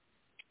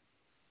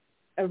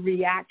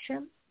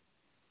reaction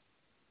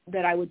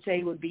that I would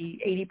say would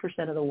be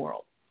 80% of the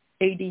world,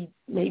 80,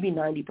 maybe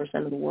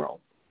 90% of the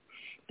world.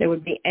 There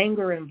would be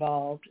anger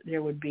involved.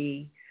 There would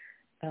be,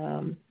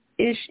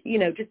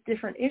 just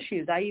different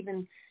issues. I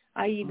even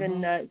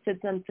said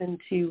something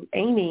to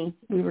Amy.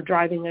 We were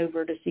driving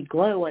over to see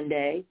Glow one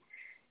day,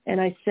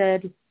 and I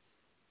said,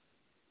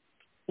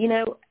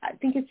 I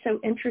think it's so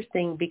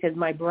interesting because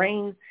my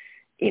brain,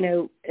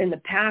 in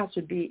the past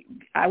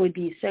I would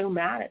be so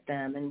mad at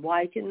them, and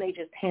why couldn't they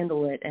just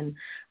handle it? And,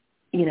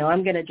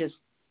 I'm going to just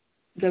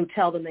go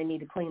tell them they need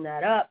to clean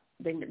that up.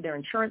 Their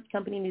insurance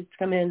company needs to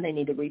come in. They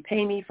need to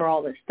repay me for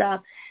all this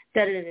stuff,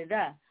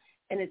 da-da-da-da-da.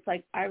 And it's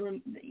like,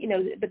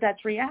 but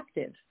that's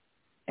reactive.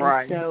 And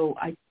right. So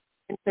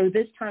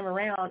this time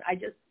around,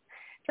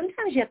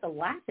 sometimes you have to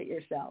laugh at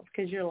yourself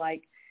because you're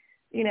like,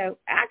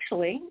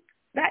 actually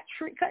that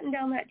tree, cutting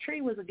down that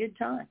tree was a good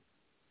time.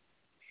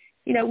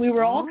 We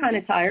were all kind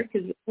of tired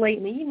because it was late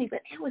in the evening,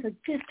 but it was a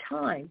good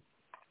time.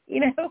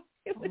 It was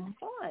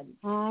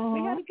fun.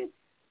 We had a good.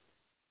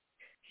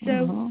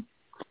 So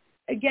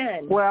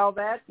again, well,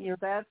 that's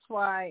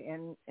why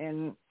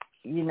in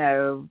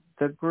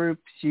the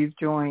groups you've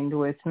joined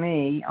with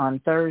me on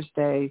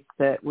Thursdays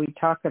that we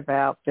talk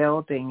about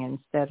building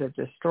instead of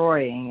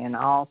destroying in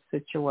all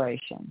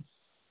situations.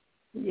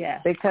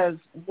 Yeah. Because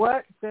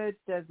what good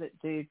does it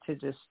do to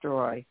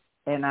destroy?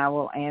 And I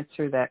will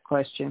answer that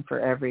question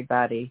for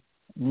everybody.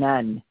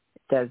 None.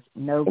 It does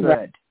no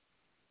good.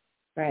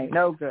 Right.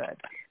 No good.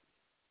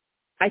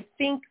 I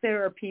think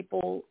there are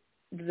people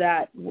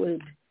that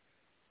would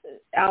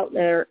out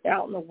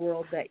in the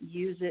world that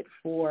use it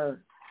for,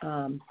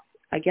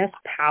 I guess,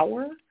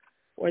 power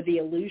or the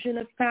illusion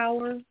of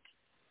power.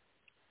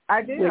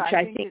 I do. Which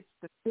I think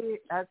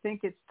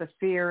it's the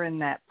fear in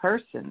that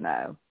person,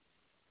 though.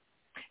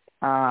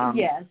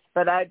 Yes.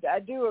 But I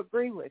do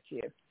agree with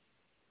you.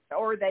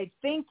 Or they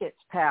think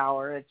it's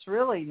power. It's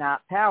really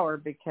not power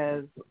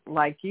because,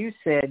 like you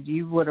said,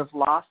 you would have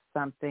lost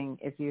something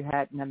if you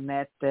hadn't have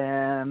met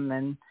them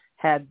and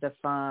had the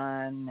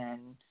fun.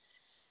 And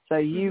so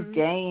you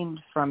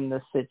gained from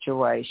the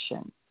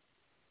situation.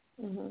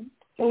 Mm-hmm.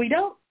 Well, we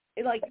don't,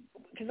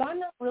 because I'm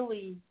not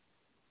really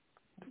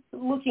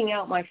looking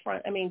out my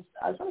front. I mean,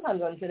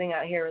 sometimes I'm sitting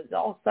out here.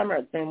 All summer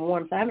it's been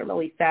warm, so I haven't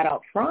really sat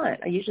out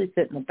front. I usually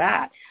sit in the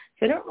back.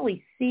 So I don't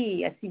really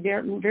see. I see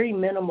very, very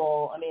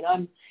minimal. I mean,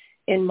 I'm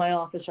in my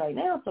office right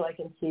now, so I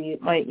can see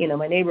my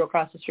neighbor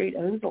across the street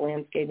owns a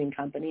landscaping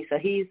company. So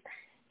he's,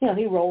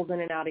 he rolls in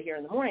and out of here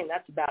in the morning.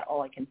 That's about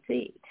all I can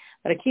see.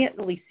 But I can't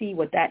really see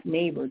what that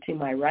neighbor to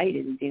my right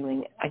is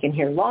doing. I can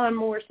hear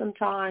lawnmowers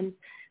sometimes,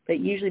 but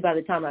usually by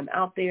the time I'm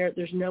out there,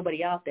 there's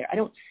nobody out there. I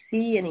don't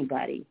see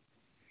anybody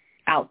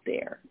out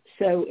there.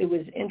 So it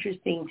was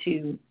interesting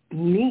to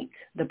meet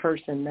the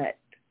person that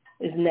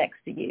is next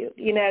to you,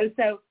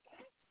 So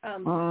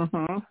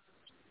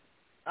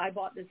I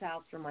bought this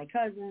house for my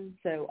cousin,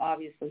 so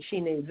obviously she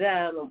knew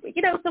them.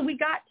 So we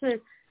got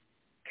to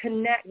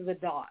connect the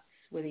dots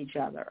with each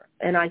other.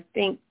 And I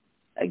think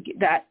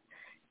that,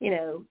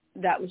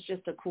 that was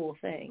just a cool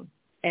thing.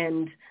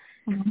 And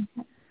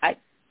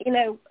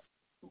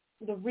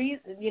the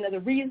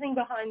reasoning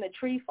behind the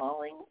tree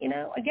falling,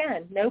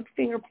 again, no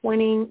finger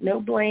pointing, no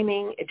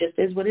blaming. It just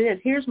is what it is.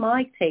 Here's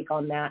my take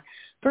on that.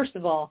 First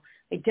of all,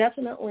 I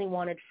definitely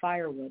wanted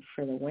firewood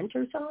for the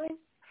winter time.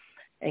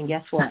 And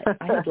guess what?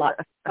 I had lots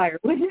of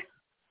firewood.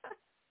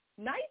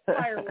 Nice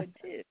firewood,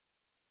 too.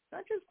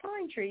 Not just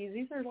pine trees.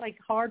 These are like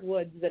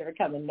hardwoods that are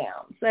coming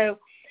down. So,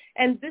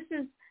 and this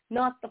is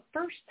not the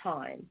first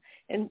time.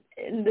 And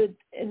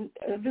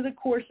over the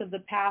course of the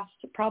past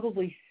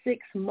probably 6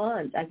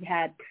 months, I've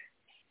had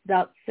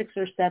about 6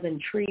 or 7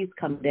 trees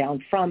come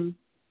down from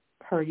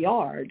her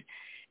yard.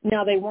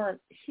 Now, they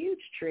weren't huge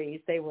trees.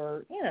 They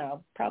were,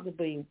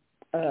 probably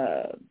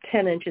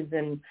 10 inches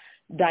in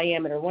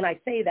diameter. When I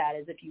say that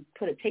is if you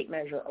put a tape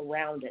measure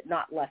around it,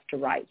 not left to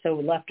right. So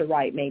left to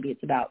right, maybe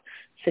it's about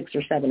 6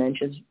 or 7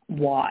 inches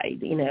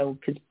wide,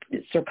 because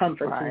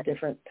circumference is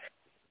different.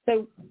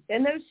 So,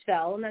 and those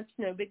fell, and that's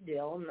no big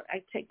deal. And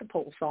I take the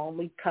pole saw and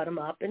we cut them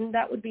up, and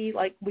that would be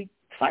like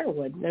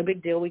firewood, no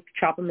big deal. We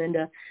chop them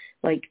into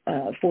like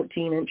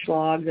 14-inch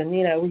logs, and,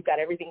 we've got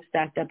everything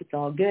stacked up. It's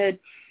all good.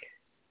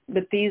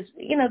 But these,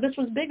 this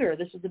was bigger.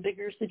 This was a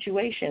bigger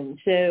situation.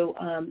 So,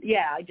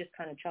 I just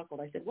kind of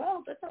chuckled. I said,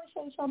 well, didn't I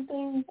say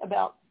something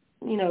about,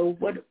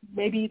 what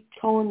maybe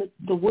calling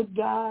the wood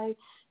guy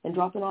and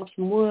dropping off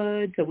some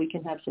wood so we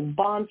can have some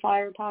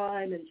bonfire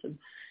time and some,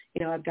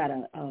 I've got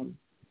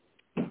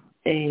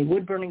a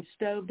wood-burning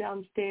stove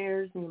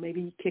downstairs, and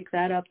maybe kick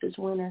that up this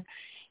winter.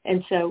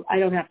 And so I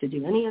don't have to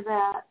do any of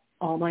that.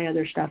 All my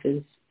other stuff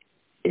is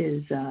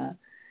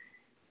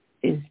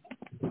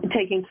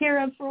taken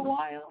care of for a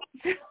while.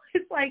 So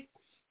it's like,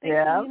 thank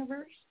you,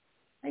 universe.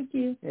 Thank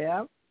you.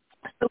 Yeah.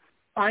 So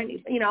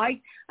finding,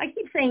 I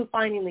keep saying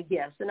finding the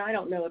gifts, and I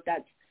don't know if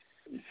that's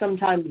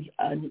sometimes,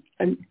 I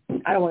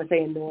don't want to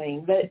say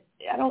annoying, but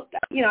I don't,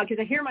 because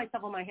I hear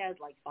myself in my head,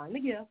 like, find the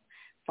gift.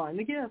 Find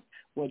the gift.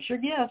 What's your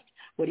gift?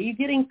 What are you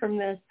getting from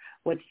this?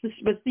 What's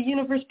the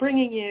universe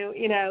bringing you?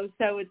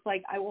 So it's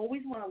like I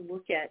always want to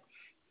look at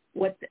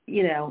what,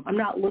 I'm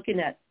not looking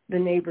at the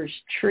neighbor's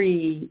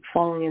tree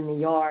falling in the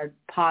yard,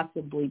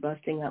 possibly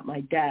busting up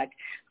my deck.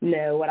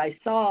 No, what I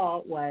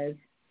saw was,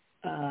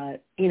 now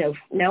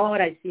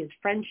what I see is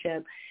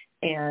friendship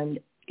and,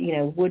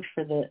 wood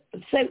for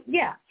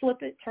flip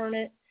it, turn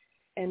it.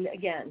 And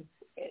again,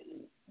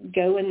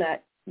 go in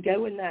that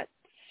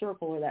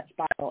circle or that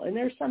spiral. And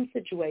there's some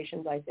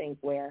situations I think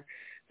where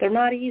they're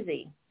not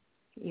easy.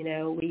 We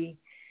know,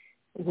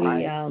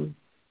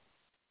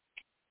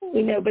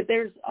 but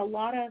there's a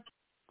lot of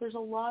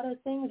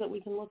things that we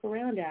can look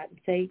around at and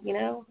say,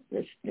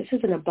 this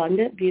is an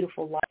abundant,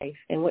 beautiful life.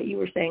 And what you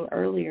were saying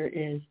earlier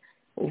is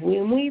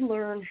when we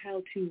learn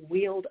how to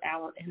wield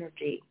our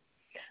energy,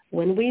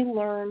 when we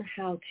learn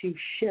how to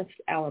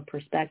shift our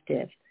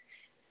perspective,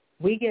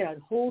 we get a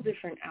whole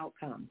different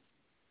outcome.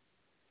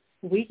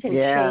 We can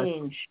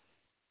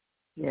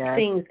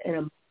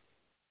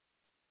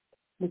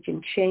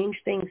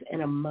change things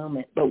in a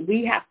moment, but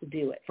we have to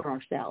do it for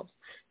ourselves.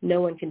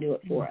 No one can do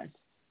it for us.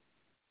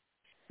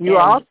 You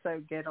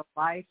also get a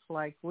life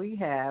like we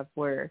have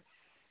where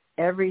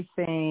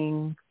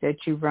everything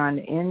that you run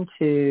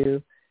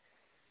into,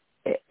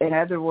 in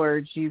other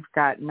words, you've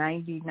got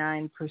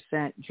 99%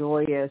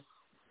 joyous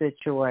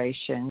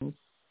situations.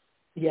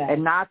 Yeah.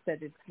 And not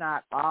that it's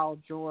not all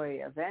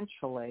joy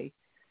eventually,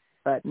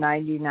 but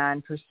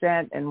 99%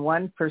 and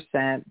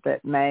 1%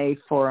 that may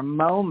for a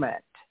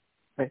moment,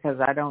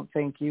 because I don't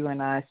think you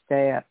and I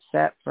stay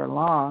upset for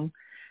long,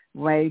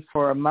 may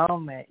for a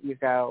moment you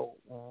go,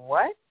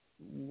 what?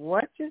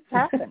 What just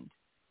happened?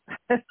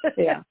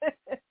 Yeah.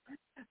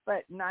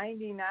 But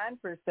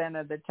 99%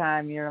 of the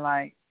time you're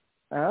like,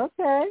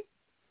 okay,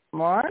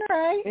 all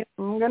right,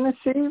 I'm going to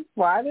see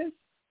why this,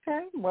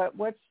 okay,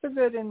 what's the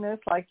good in this?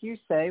 Like you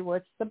say,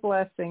 what's the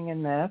blessing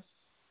in this?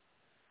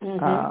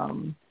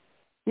 Mm-hmm.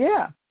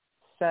 Yeah.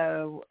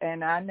 So,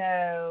 and I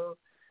know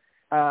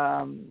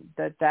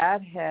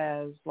that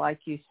has,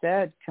 like you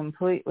said,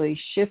 completely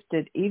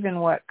shifted even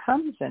what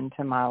comes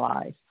into my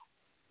life.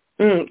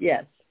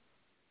 Yes.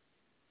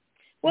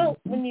 Well,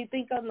 when you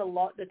think on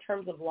the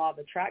terms of law of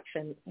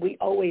attraction, we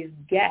always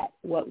get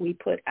what we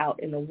put out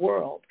in the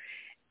world.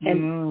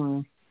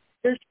 And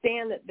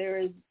understand that there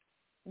is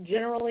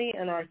generally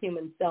in our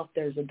human self,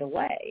 there's a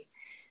delay.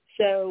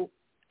 So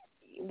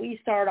we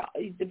start,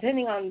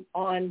 depending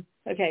on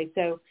okay,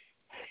 so,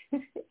 I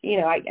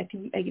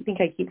think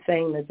I keep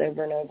saying this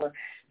over and over,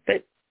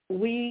 but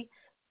we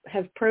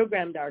have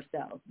programmed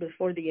ourselves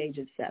before the age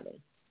of 7.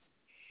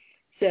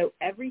 So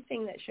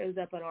everything that shows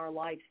up in our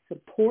life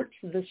supports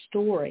the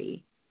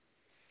story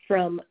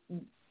from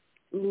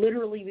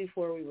literally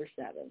before we were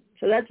 7.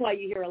 So that's why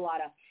you hear a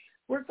lot of,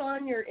 work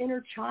on your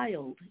inner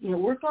child,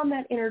 work on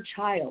that inner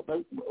child.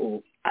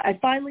 I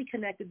finally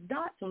connected the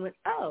dots and went,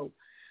 oh,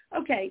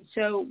 okay,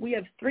 so we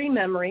have 3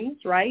 memories,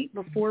 right,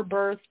 before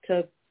birth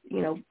to,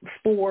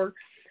 4,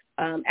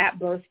 at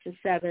birth to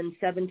 7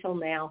 till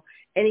now,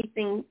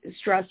 anything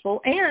stressful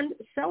and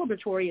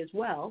celebratory as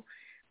well,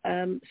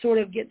 sort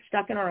of get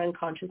stuck in our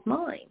unconscious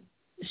mind.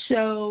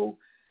 So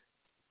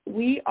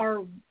we are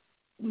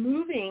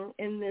moving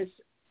in this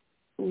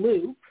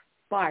loop,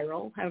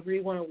 spiral, however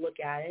you want to look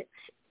at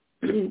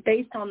it,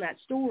 based on that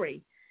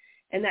story.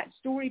 And that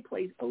story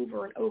plays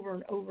over and over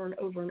and over and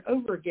over and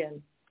over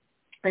again.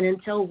 And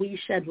until we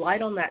shed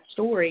light on that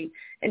story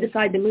and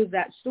decide to move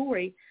that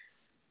story,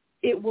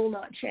 it will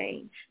not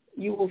change.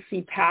 You will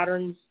see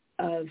patterns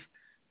of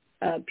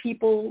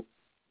people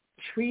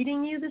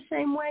treating you the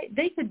same way.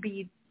 They could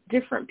be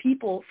different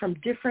people from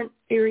different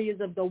areas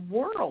of the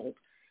world,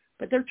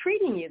 but they're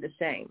treating you the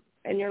same.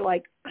 And you're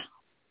like,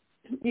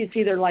 it's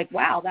either like,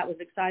 wow, that was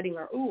exciting,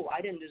 or, oh,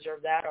 I didn't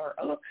deserve that, or,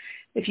 oh,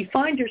 if you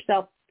find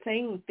yourself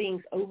saying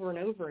things over and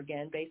over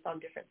again based on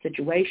different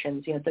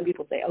situations, some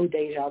people say, oh,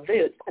 deja vu.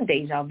 It's not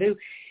deja vu.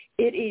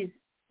 It is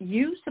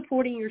you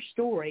supporting your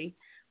story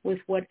with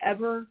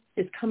whatever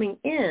is coming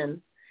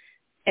in.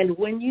 And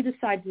when you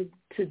decide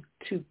to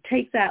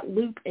take that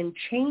loop and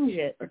change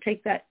it, or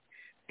take that,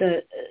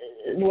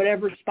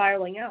 whatever's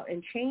spiraling out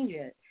and change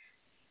it,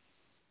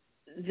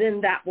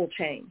 then that will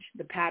change.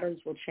 The patterns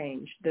will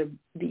change.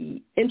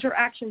 The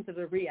interactions of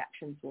the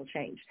reactions will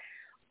change.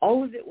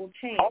 All of it will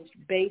change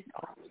based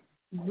on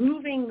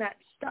moving that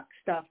stuck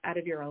stuff out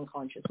of your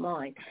unconscious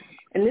mind.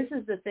 And this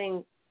is the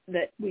thing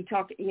that we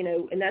talk,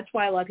 and that's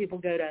why a lot of people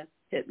go to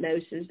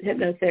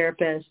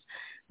hypnotherapists.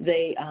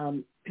 They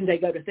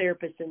go to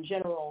therapists in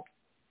general.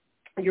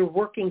 You're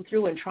working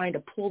through and trying to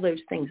pull those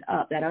things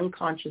up, that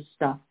unconscious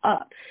stuff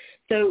up.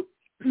 So,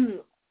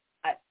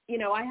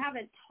 I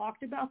haven't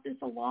talked about this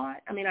a lot.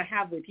 I mean, I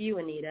have with you,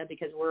 Anita,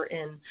 because we're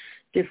in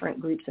different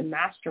groups and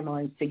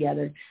masterminds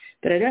together,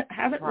 but I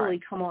haven't really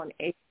come on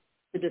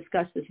to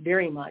discuss this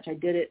very much. I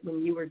did it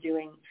when you were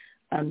doing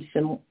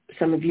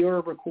some of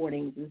your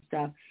recordings and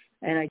stuff,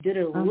 and I did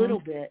it a little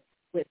bit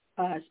with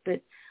us,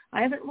 but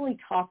I haven't really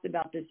talked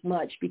about this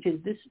much because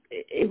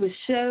it was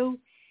so,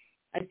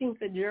 I think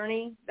that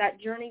journey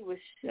was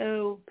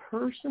so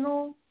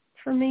personal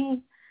for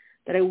me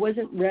that I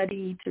wasn't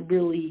ready to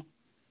really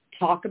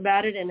talk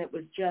about it, and it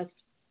was just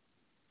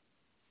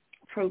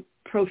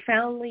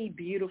profoundly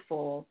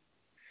beautiful,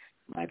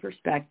 my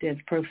perspective,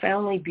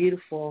 profoundly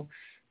beautiful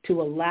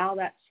to allow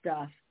that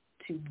stuff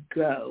to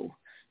go,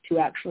 to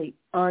actually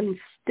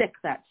unstick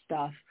that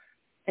stuff.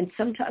 And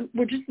sometimes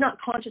we're just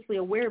not consciously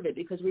aware of it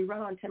because we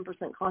run on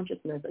 10%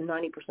 consciousness and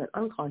 90%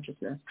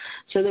 unconsciousness.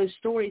 So those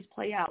stories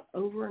play out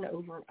over and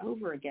over and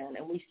over again,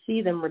 and we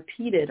see them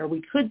repeated, or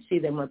we could see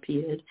them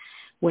repeated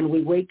when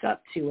we wake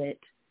up to it.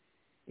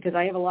 Because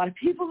I have a lot of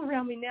people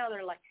around me now that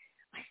are like,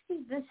 I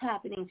see this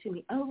happening to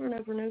me over and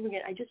over and over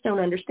again. I just don't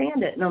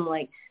understand it. And I'm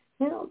like,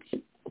 it's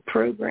a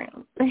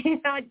program.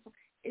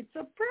 It's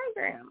a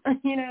program,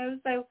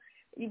 so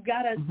you've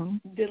got to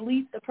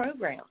delete the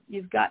program.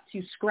 You've got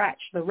to scratch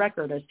the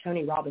record, as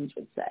Tony Robbins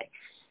would say.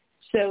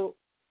 So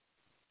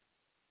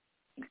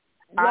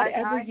I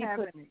have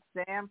an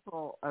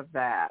example of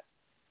that.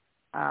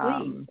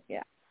 Please,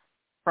 yeah.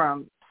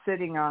 From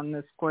sitting on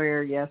the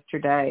square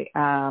yesterday.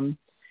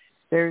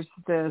 There's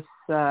this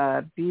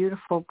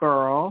beautiful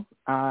girl.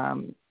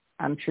 I'm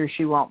sure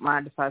she won't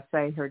mind if I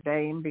say her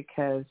name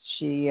because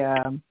she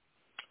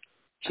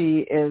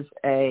is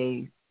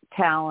a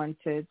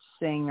talented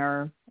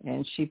singer,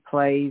 and she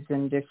plays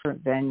in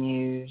different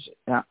venues,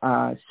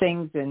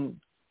 sings and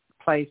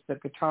plays the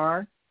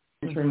guitar.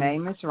 Her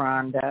name is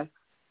Rhonda.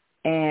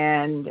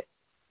 And,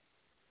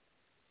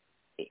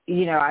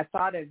 I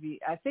thought of you.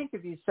 I think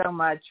of you so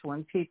much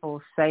when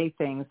people say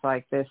things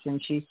like this.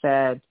 And she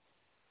said,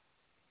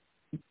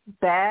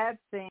 bad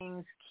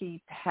things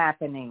keep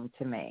happening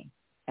to me.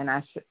 And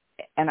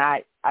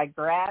I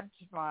grabbed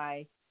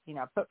my,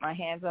 put my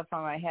hands up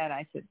on my head.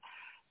 I said,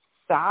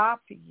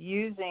 stop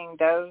using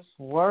those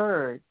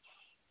words.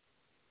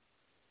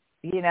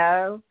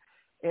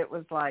 It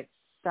was like,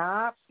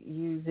 stop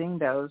using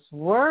those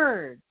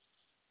words.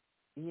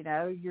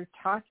 You're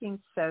talking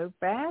so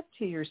bad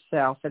to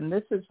yourself. And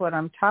this is what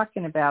I'm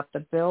talking about, the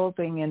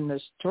building and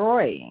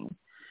destroying.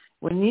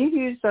 When you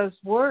use those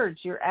words,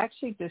 you're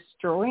actually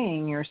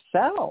destroying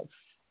yourself.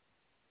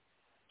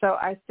 So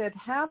I said,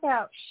 how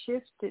about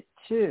shift it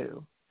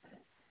to,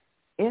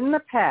 in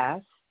the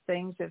past,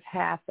 things have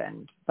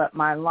happened, but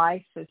my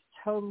life is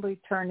totally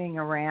turning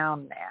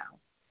around now.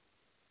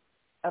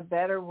 A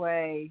better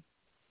way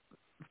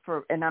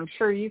and I'm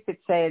sure you could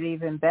say it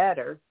even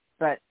better,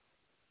 but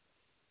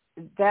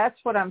that's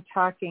what I'm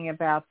talking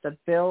about, the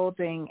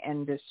building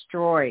and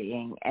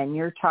destroying. And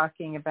you're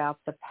talking about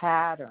the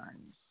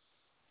patterns,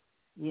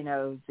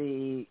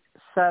 the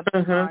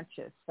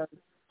subconscious. So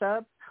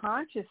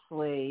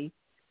subconsciously,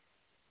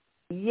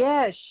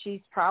 yes,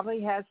 she's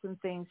probably had some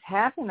things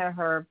happen to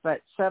her,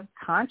 but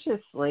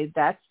subconsciously,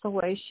 that's the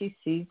way she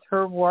sees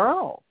her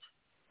world,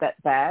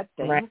 that bad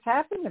things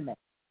happen to me.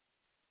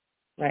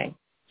 Right.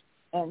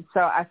 And so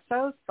I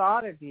so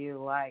thought of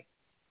you like,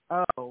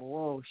 oh,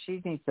 whoa,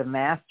 she needs a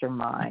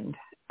mastermind.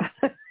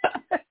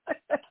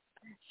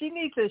 She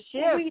needs a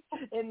shift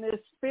in this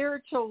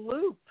spiritual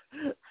loop.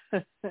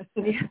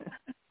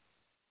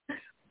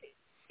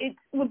 It's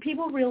when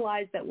people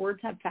realize that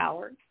words have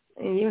power,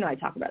 and you and I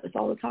talk about this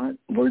all the time,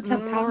 words have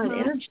power and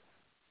energy.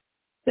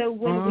 So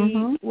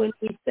when we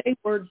say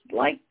words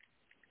like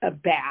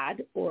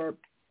bad or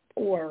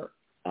poor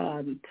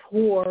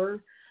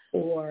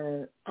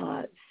or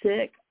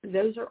sick,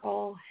 those are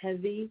all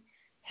heavy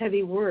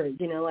words,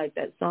 like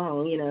that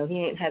song, he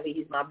ain't heavy,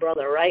 he's my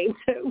brother, right?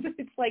 So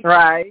it's like,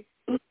 right.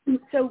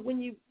 So when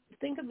you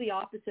think of the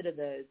opposite of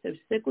those, so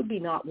sick would be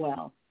not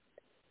well.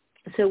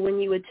 So when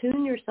you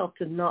attune yourself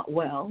to not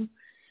well,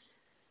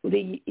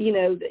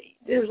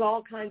 there's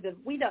all kinds of,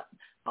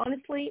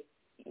 honestly,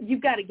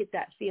 you've got to get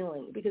that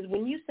feeling, because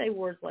when you say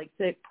words like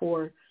sick,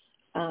 poor,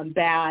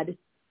 bad,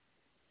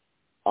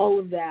 all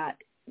of that,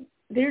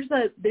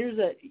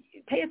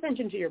 pay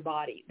attention to your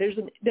body.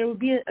 There would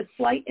be a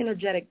slight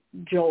energetic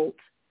jolt,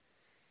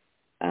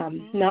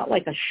 not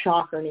like a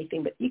shock or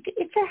anything, but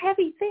it's a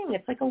heavy thing.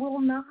 It's like a little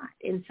knot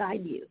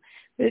inside you.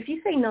 But if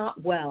you say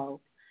not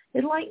well,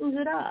 it lightens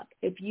it up.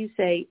 If you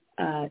say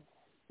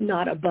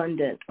not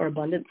abundant or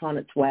abundance on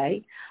its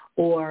way,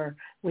 or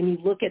when you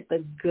look at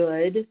the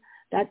good,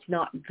 that's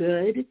not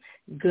good.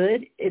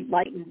 Good, it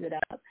lightens it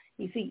up.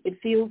 You see, it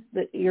feels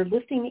that you're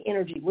lifting the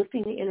energy.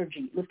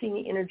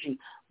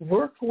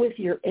 Work with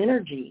your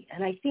energy.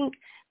 And I think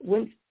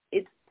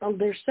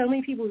there's so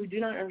many people who do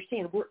not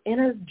understand. We're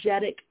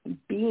energetic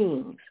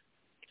beings.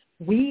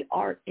 We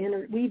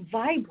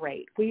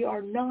vibrate. We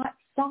are not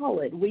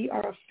solid. We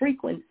are a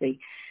frequency.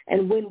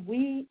 And when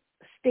we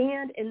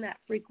stand in that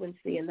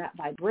frequency and that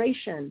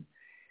vibration,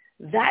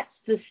 that's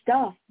the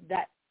stuff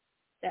that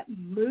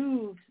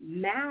moves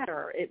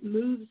matter. It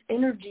moves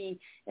energy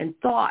and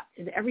thought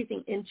and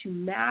everything into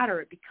matter.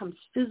 It becomes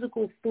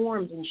physical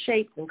forms and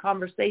shapes and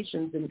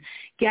conversations and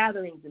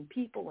gatherings and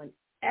people and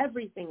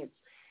everything.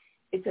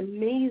 It's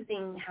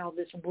amazing how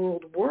this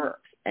world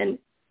works. And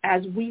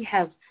as we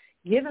have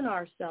given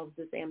ourselves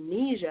this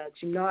amnesia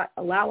to not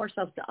allow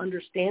ourselves to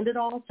understand it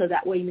all, so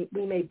that way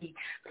we may be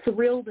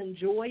thrilled and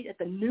joyed at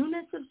the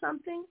newness of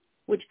something,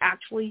 which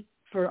actually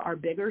for our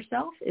bigger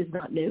self is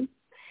not new.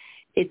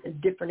 It's a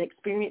different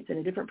experience and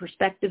a different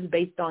perspective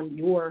based on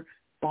your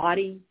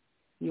body,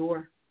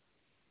 your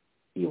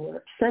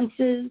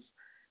senses,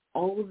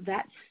 all of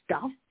that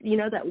stuff,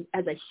 that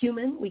as a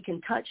human we can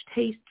touch,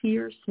 taste,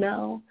 hear,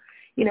 smell,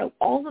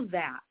 all of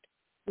that.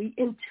 We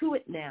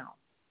intuit now.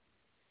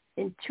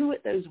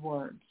 Intuit those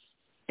words.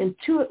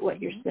 Intuit what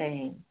you're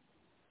saying.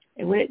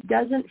 And when it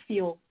doesn't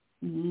feel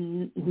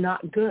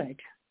not good,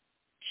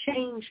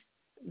 change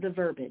the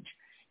verbiage.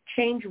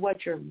 Change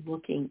what you're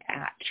looking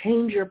at.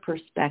 Change your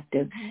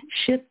perspective.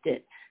 Shift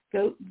it.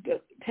 Go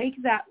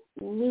take that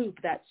loop,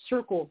 that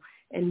circle,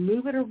 and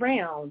move it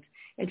around.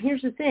 And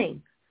here's the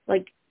thing.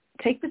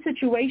 Take the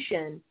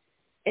situation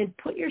and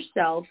put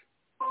yourself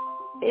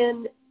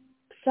in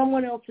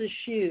someone else's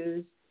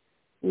shoes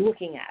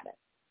looking at it.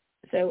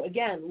 So,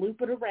 again,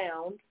 loop it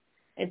around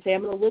and say,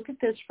 I'm going to look at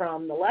this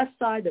from the left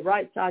side, the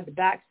right side, the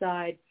back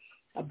side,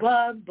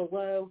 above,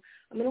 below.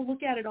 I'm going to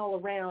look at it all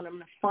around. I'm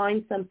going to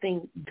find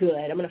something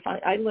good.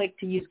 I like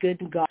to use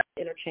good and God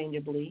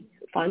interchangeably.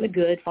 Find the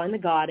good, find the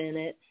God in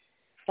it,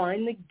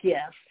 find the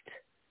gift,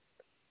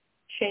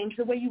 change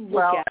the way you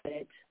look at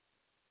it.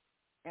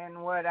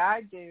 And what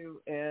I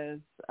do is,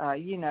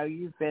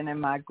 you've been in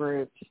my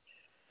groups.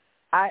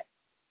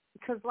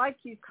 Because like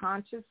you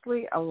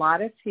consciously, a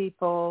lot of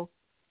people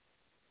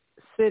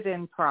sit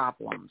in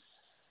problems.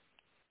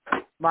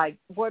 Like,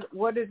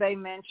 what do they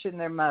mention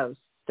their most?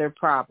 Their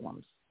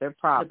problems,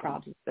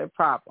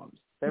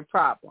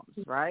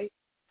 right?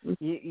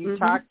 You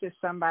talk to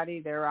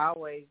somebody, they're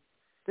always,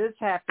 this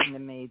happened to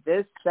me,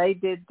 they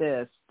did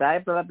this, blah,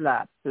 blah,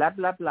 blah, blah,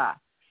 blah, blah.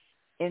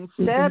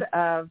 Instead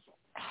of,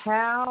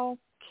 how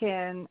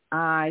can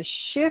I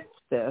shift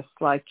this,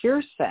 like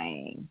you're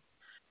saying?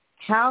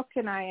 How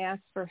can I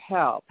ask for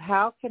help?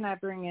 How can I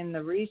bring in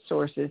the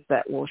resources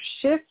that will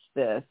shift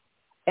this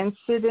and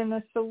sit in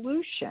a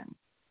solution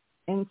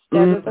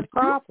instead of the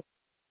problem?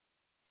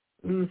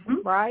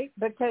 Right?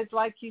 Because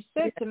like you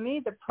said, to me,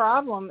 the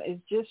problem is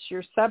just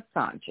your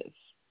subconscious.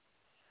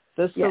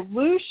 The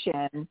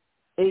solution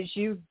is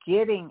you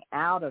getting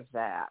out of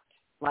that,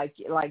 like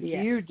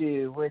you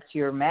do with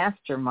your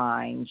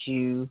masterminds.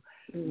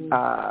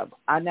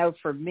 I know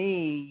for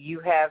me, you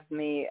have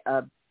me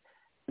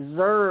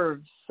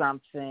observe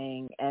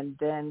something, and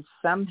then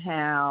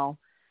somehow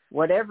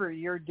whatever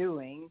you're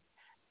doing,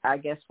 I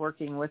guess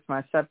working with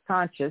my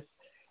subconscious,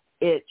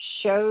 it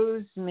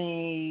shows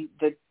me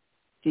the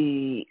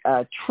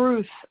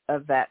truth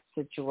of that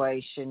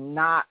situation,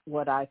 not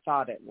what I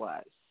thought it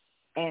was.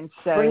 And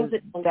so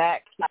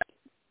that,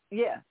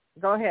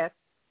 go ahead.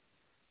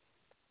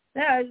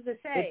 No, I was going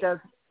to say, it does.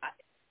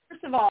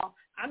 First of all,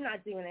 I'm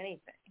not doing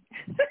anything.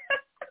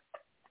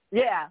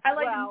 I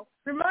like to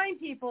remind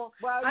people,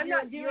 I'm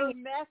not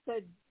doing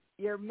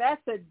your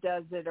method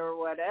does it or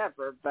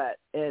whatever, but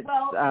it's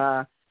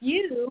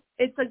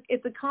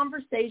it's a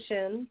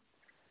conversation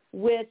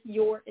with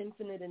your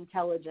infinite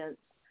intelligence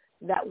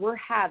that we're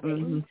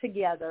having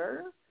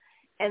together,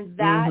 and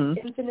that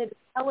infinite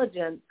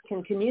intelligence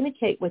can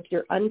communicate with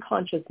your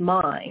unconscious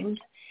mind,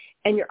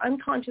 and your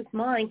unconscious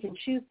mind can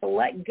choose to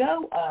let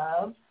go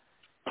of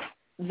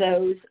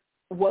those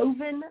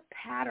woven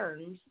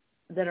patterns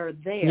that are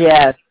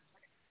there.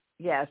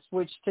 Yes,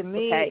 which to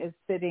me is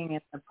sitting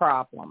in the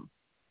problem.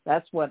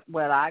 That's what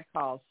I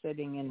call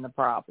sitting in the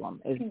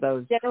problem, is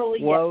those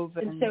generally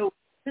woven. And so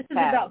this is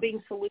about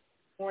being solution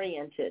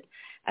oriented.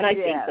 And I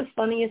think the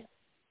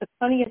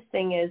funniest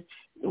thing is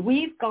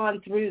we've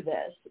gone through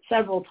this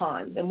several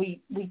times, and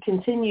we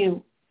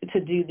continue to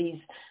do these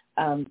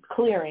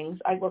clearings.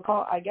 I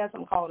guess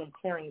I'm calling them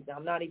clearings now.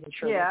 I'm not even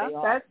sure what they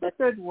are. Yeah, that's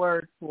a good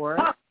word for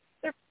it.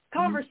 They're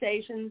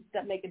conversations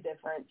that make a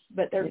difference,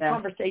 but they're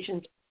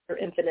conversations for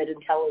infinite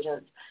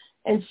intelligence.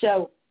 And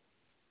so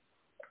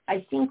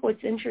I think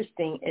what's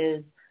interesting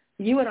is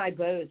you and I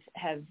both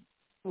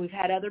we've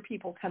had other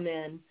people come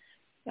in,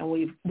 and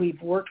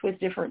we've worked with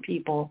different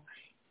people,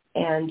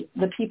 and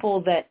the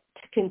people that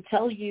can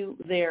tell you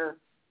their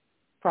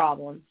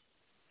problems,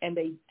 and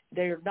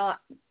they're not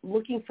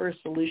looking for a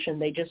solution.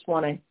 They just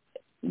want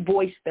to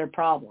voice their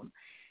problem.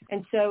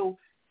 And so,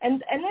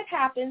 and that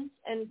happens,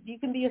 and you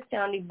can be a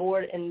sounding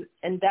board, and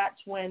that's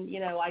when,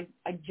 I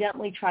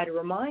gently try to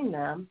remind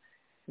them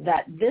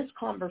that this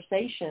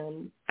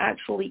conversation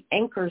actually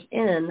anchors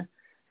in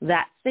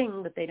that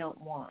thing that they don't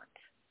want.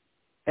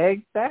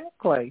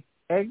 Exactly.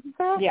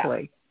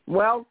 Yeah.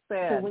 Well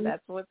said.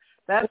 So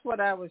that's what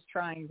I was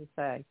trying to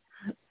say.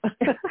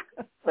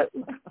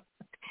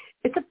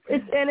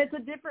 It's a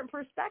different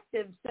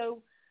perspective.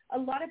 So a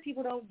lot of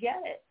people don't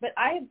get it. But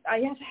I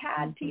have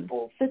had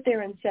people sit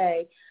there and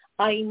say,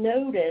 I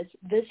notice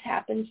this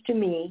happens to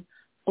me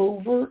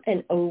over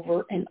and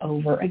over and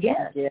over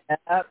again. Yeah.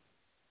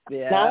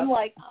 And I'm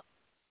like,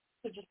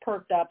 just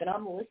perked up, and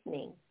I'm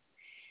listening.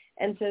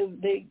 And so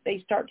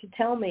they start to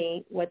tell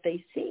me what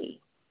they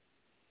see.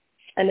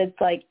 And it's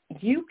like,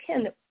 you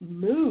can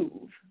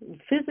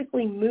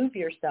physically move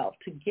yourself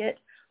to get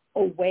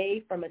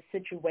away from a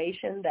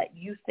situation that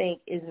you think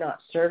is not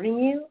serving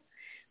you.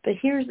 But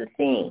here's the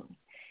thing.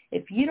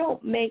 If you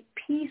don't make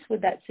peace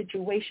with that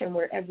situation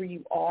wherever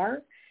you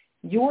are,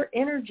 your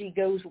energy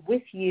goes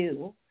with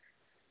you.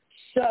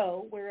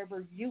 So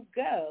wherever you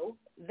go,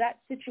 that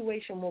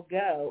situation will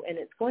go, and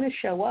it's going to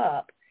show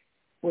up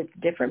with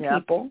different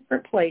people,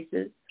 different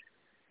places.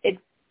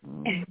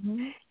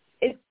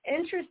 It's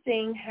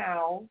interesting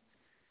how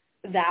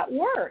that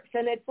works,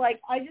 and it's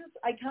like I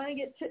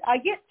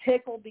get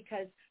tickled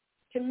because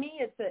to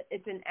me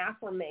it's an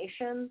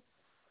affirmation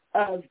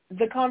of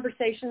the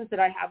conversations that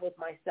I have with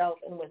myself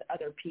and with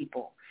other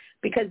people,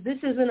 because this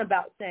isn't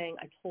about saying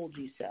I told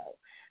you so.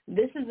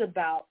 This is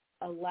about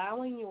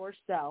allowing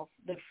yourself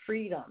the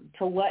freedom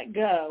to let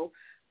go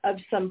of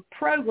some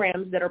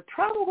programs that are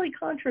probably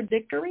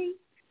contradictory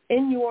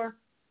in your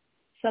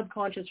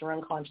subconscious or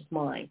unconscious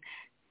mind.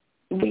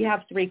 We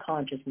have 3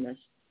 consciousness,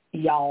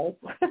 y'all.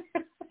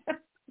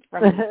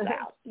 From the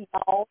South,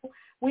 y'all.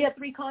 We have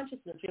 3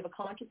 consciousness. We have a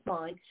conscious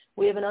mind,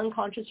 we have an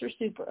unconscious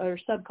or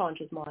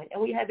subconscious mind,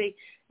 and we have a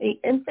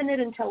infinite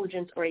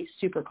intelligence or a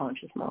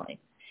superconscious mind.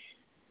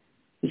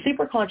 The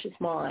superconscious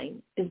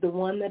mind is the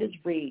one that is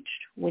reached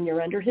when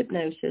you're under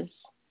hypnosis,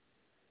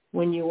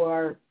 when you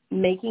are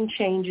making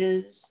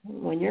changes,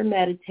 when you're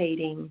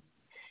meditating,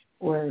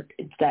 or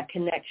it's that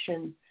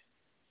connection.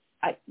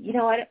 I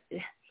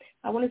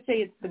want to say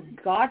it's the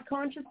God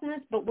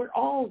consciousness, but we're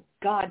all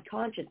God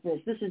consciousness.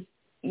 This is,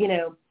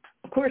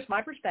 of course,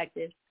 my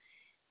perspective.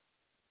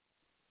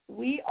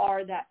 We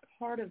are that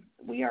part of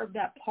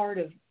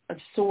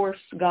Source,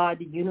 God,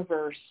 the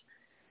universe.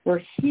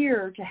 We're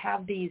here to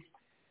have these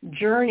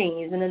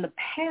journeys, and in the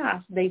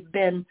past, they've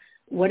been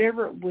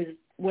whatever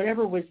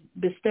was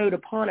bestowed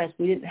upon us.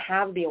 We didn't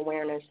have the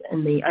awareness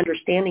and the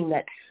understanding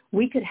that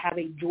we could have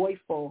a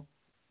joyful,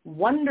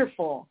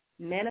 wonderful,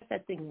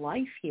 manifesting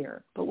life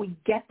here, but we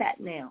get that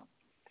now.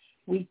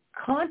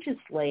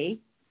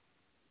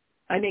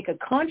 I make a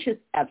conscious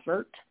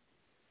effort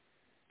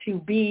to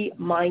be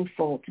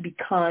mindful, to be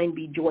kind,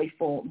 be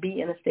joyful,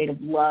 be in a state of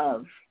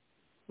love,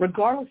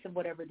 regardless of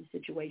whatever the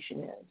situation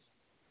is,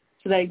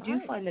 so that I do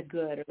find the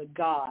good or the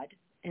God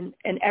and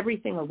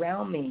everything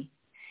around me,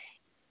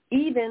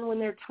 even when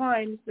there are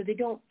times that they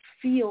don't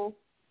feel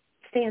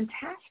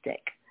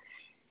fantastic,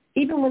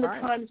 even when the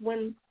times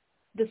when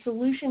the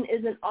solution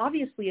isn't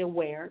obviously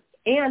aware,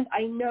 and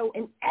I know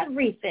in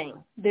everything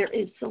there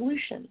is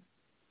solution.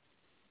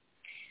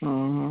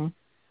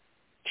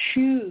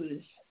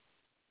 Choose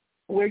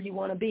where you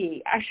want to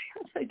be.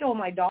 Actually, I told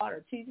my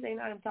daughter Tuesday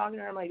night, I'm talking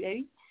to her, I'm like,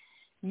 baby,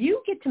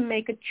 you get to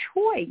make a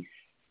choice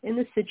in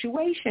the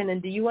situation,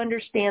 and do you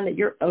understand that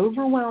you're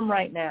overwhelmed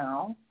right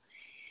now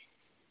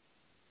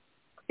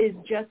is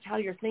just how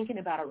you're thinking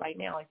about it right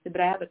now? I said,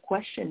 but I have a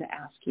question to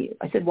ask you.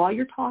 I said, while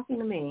you're talking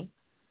to me,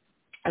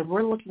 and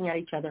we're looking at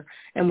each other,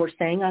 and we're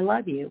saying, I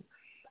love you,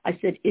 I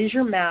said, is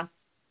your math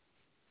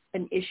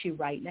an issue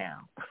right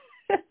now?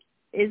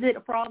 Is it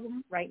a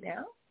problem right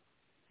now?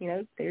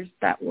 There's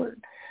that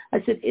word.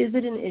 I said, is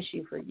it an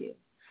issue for you?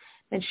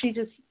 And she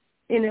just,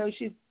 I know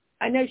she's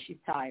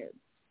tired.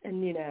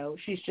 And,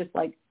 she's just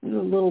like,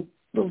 little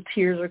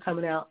tears are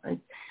coming out. I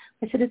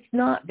said, it's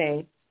not,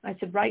 babe. I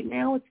said, right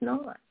now it's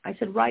not. I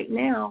said, right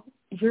now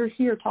you're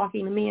here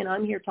talking to me and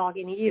I'm here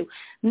talking to you.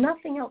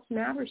 Nothing else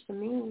matters to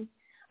me.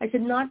 I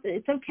said,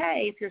 it's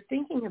okay if you're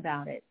thinking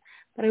about it.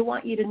 but I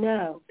want you to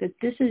know that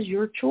this is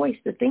your choice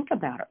to think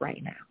about it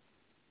right now.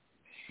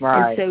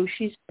 Right. And so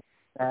she's...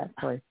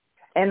 Exactly.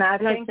 And I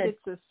think said,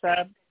 it's a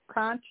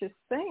subconscious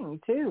thing,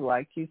 too,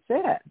 like you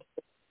said.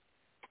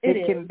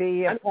 It can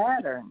be a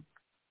pattern.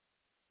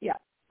 Yeah.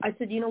 I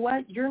said, you know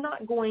what? You're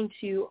not going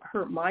to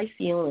hurt my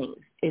feelings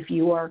if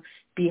you are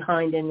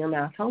behind in your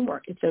math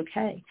homework. It's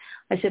okay.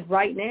 I said,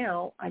 right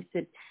now, I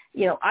said,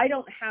 you know, I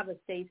don't have a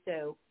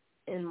say-so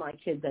in my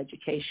kids'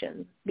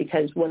 education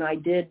because when I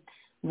did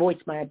voice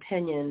my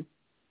opinion,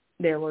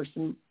 there were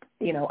some,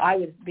 you know, I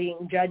was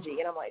being judgy.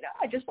 And I'm like,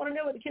 I just want to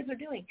know what the kids are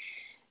doing.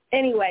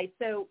 Anyway,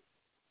 so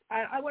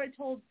what I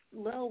told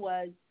Lil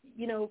was,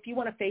 you know, if you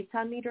want to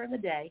FaceTime me during the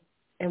day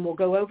and we'll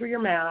go over your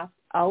math,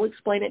 I'll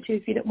explain it to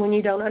you when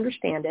you don't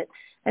understand it,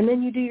 and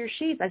then you do your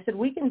sheets. I said,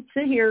 we can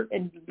sit here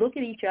and look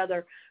at each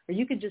other, or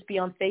you could just be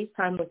on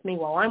FaceTime with me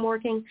while I'm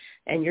working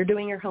and you're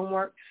doing your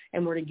homework,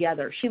 and we're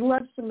together. She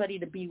loves somebody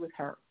to be with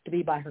her, to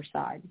be by her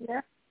side.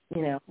 Yeah.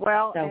 You know.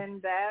 Well, and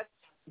that's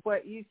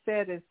what you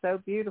said is so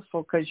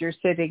beautiful because you're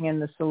sitting in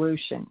the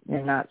solution.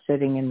 You're not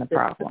sitting in the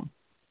problem.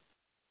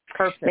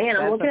 Perfect. Man,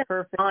 I'm looking at a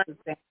perfect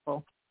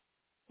example.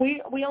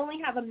 We only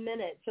have a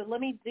minute, so let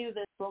me do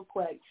this real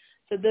quick.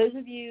 So those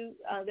of you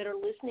that are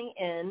listening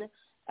in,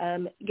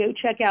 go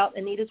check out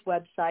Anita's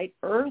website,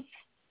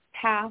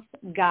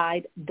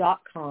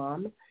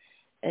 earthpathguide.com.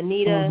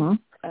 Anita,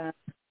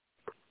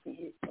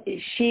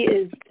 she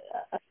is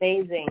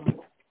amazing.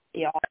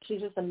 Yeah,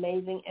 she's just an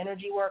amazing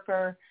energy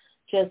worker,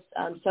 just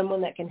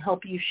someone that can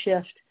help you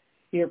shift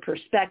your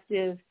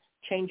perspective,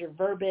 change your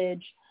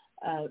verbiage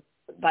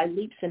by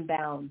leaps and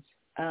bounds.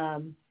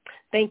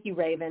 Thank you,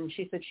 Raven.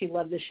 She said she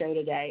loved the show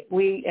today.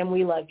 We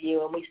love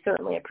you, and we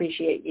certainly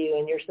appreciate you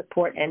and your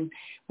support, and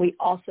we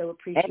also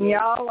appreciate... And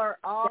y'all are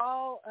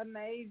all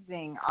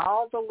amazing.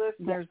 All the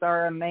listeners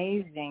are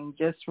amazing.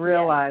 Just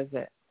realize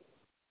it.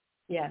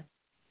 Yes.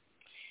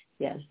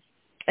 Yes.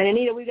 And,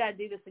 Anita, we've got to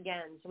do this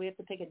again, so we have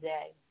to pick a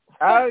day.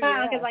 Oh,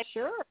 yeah,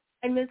 sure.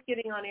 I miss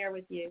getting on air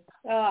with you.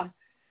 Oh,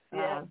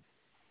 yeah.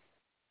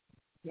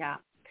 Yeah.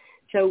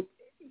 So,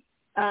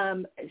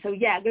 go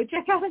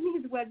check out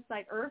Anita's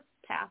website,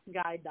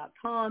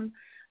 earthpathguide.com.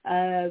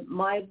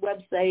 My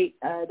website,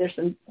 there's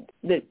some,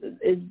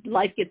 is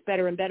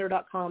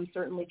lifegetsbetterandbetter.com.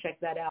 Certainly check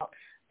that out.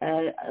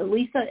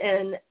 Lisa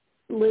and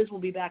Liz will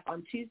be back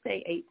on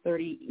Tuesday,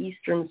 8:30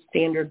 Eastern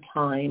Standard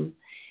Time.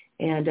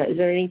 And is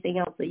there anything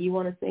else that you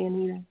want to say,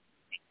 Anita?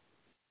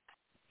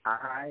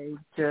 I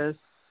just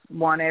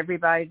want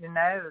everybody to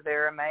know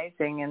they're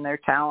amazing and their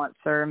talents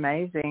are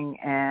amazing,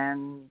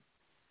 and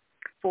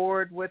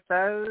forward with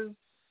those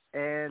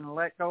and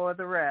let go of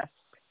the rest.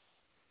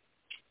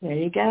 There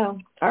you go.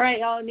 All right,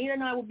 y'all. Anita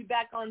and I will be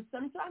back on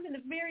sometime in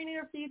the very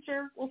near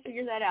future. We'll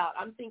figure that out.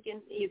 I'm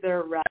thinking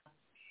either, I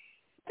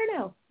don't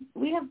know.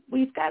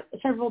 We've got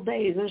several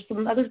days. There's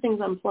some other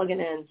things I'm plugging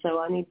in, so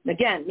I need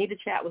to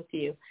chat with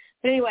you.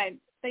 But anyway,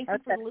 thank you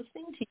for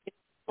listening to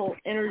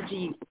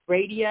Energy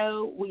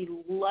Radio. We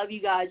love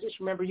you guys. Just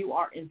remember, you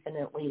are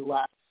infinitely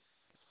loved.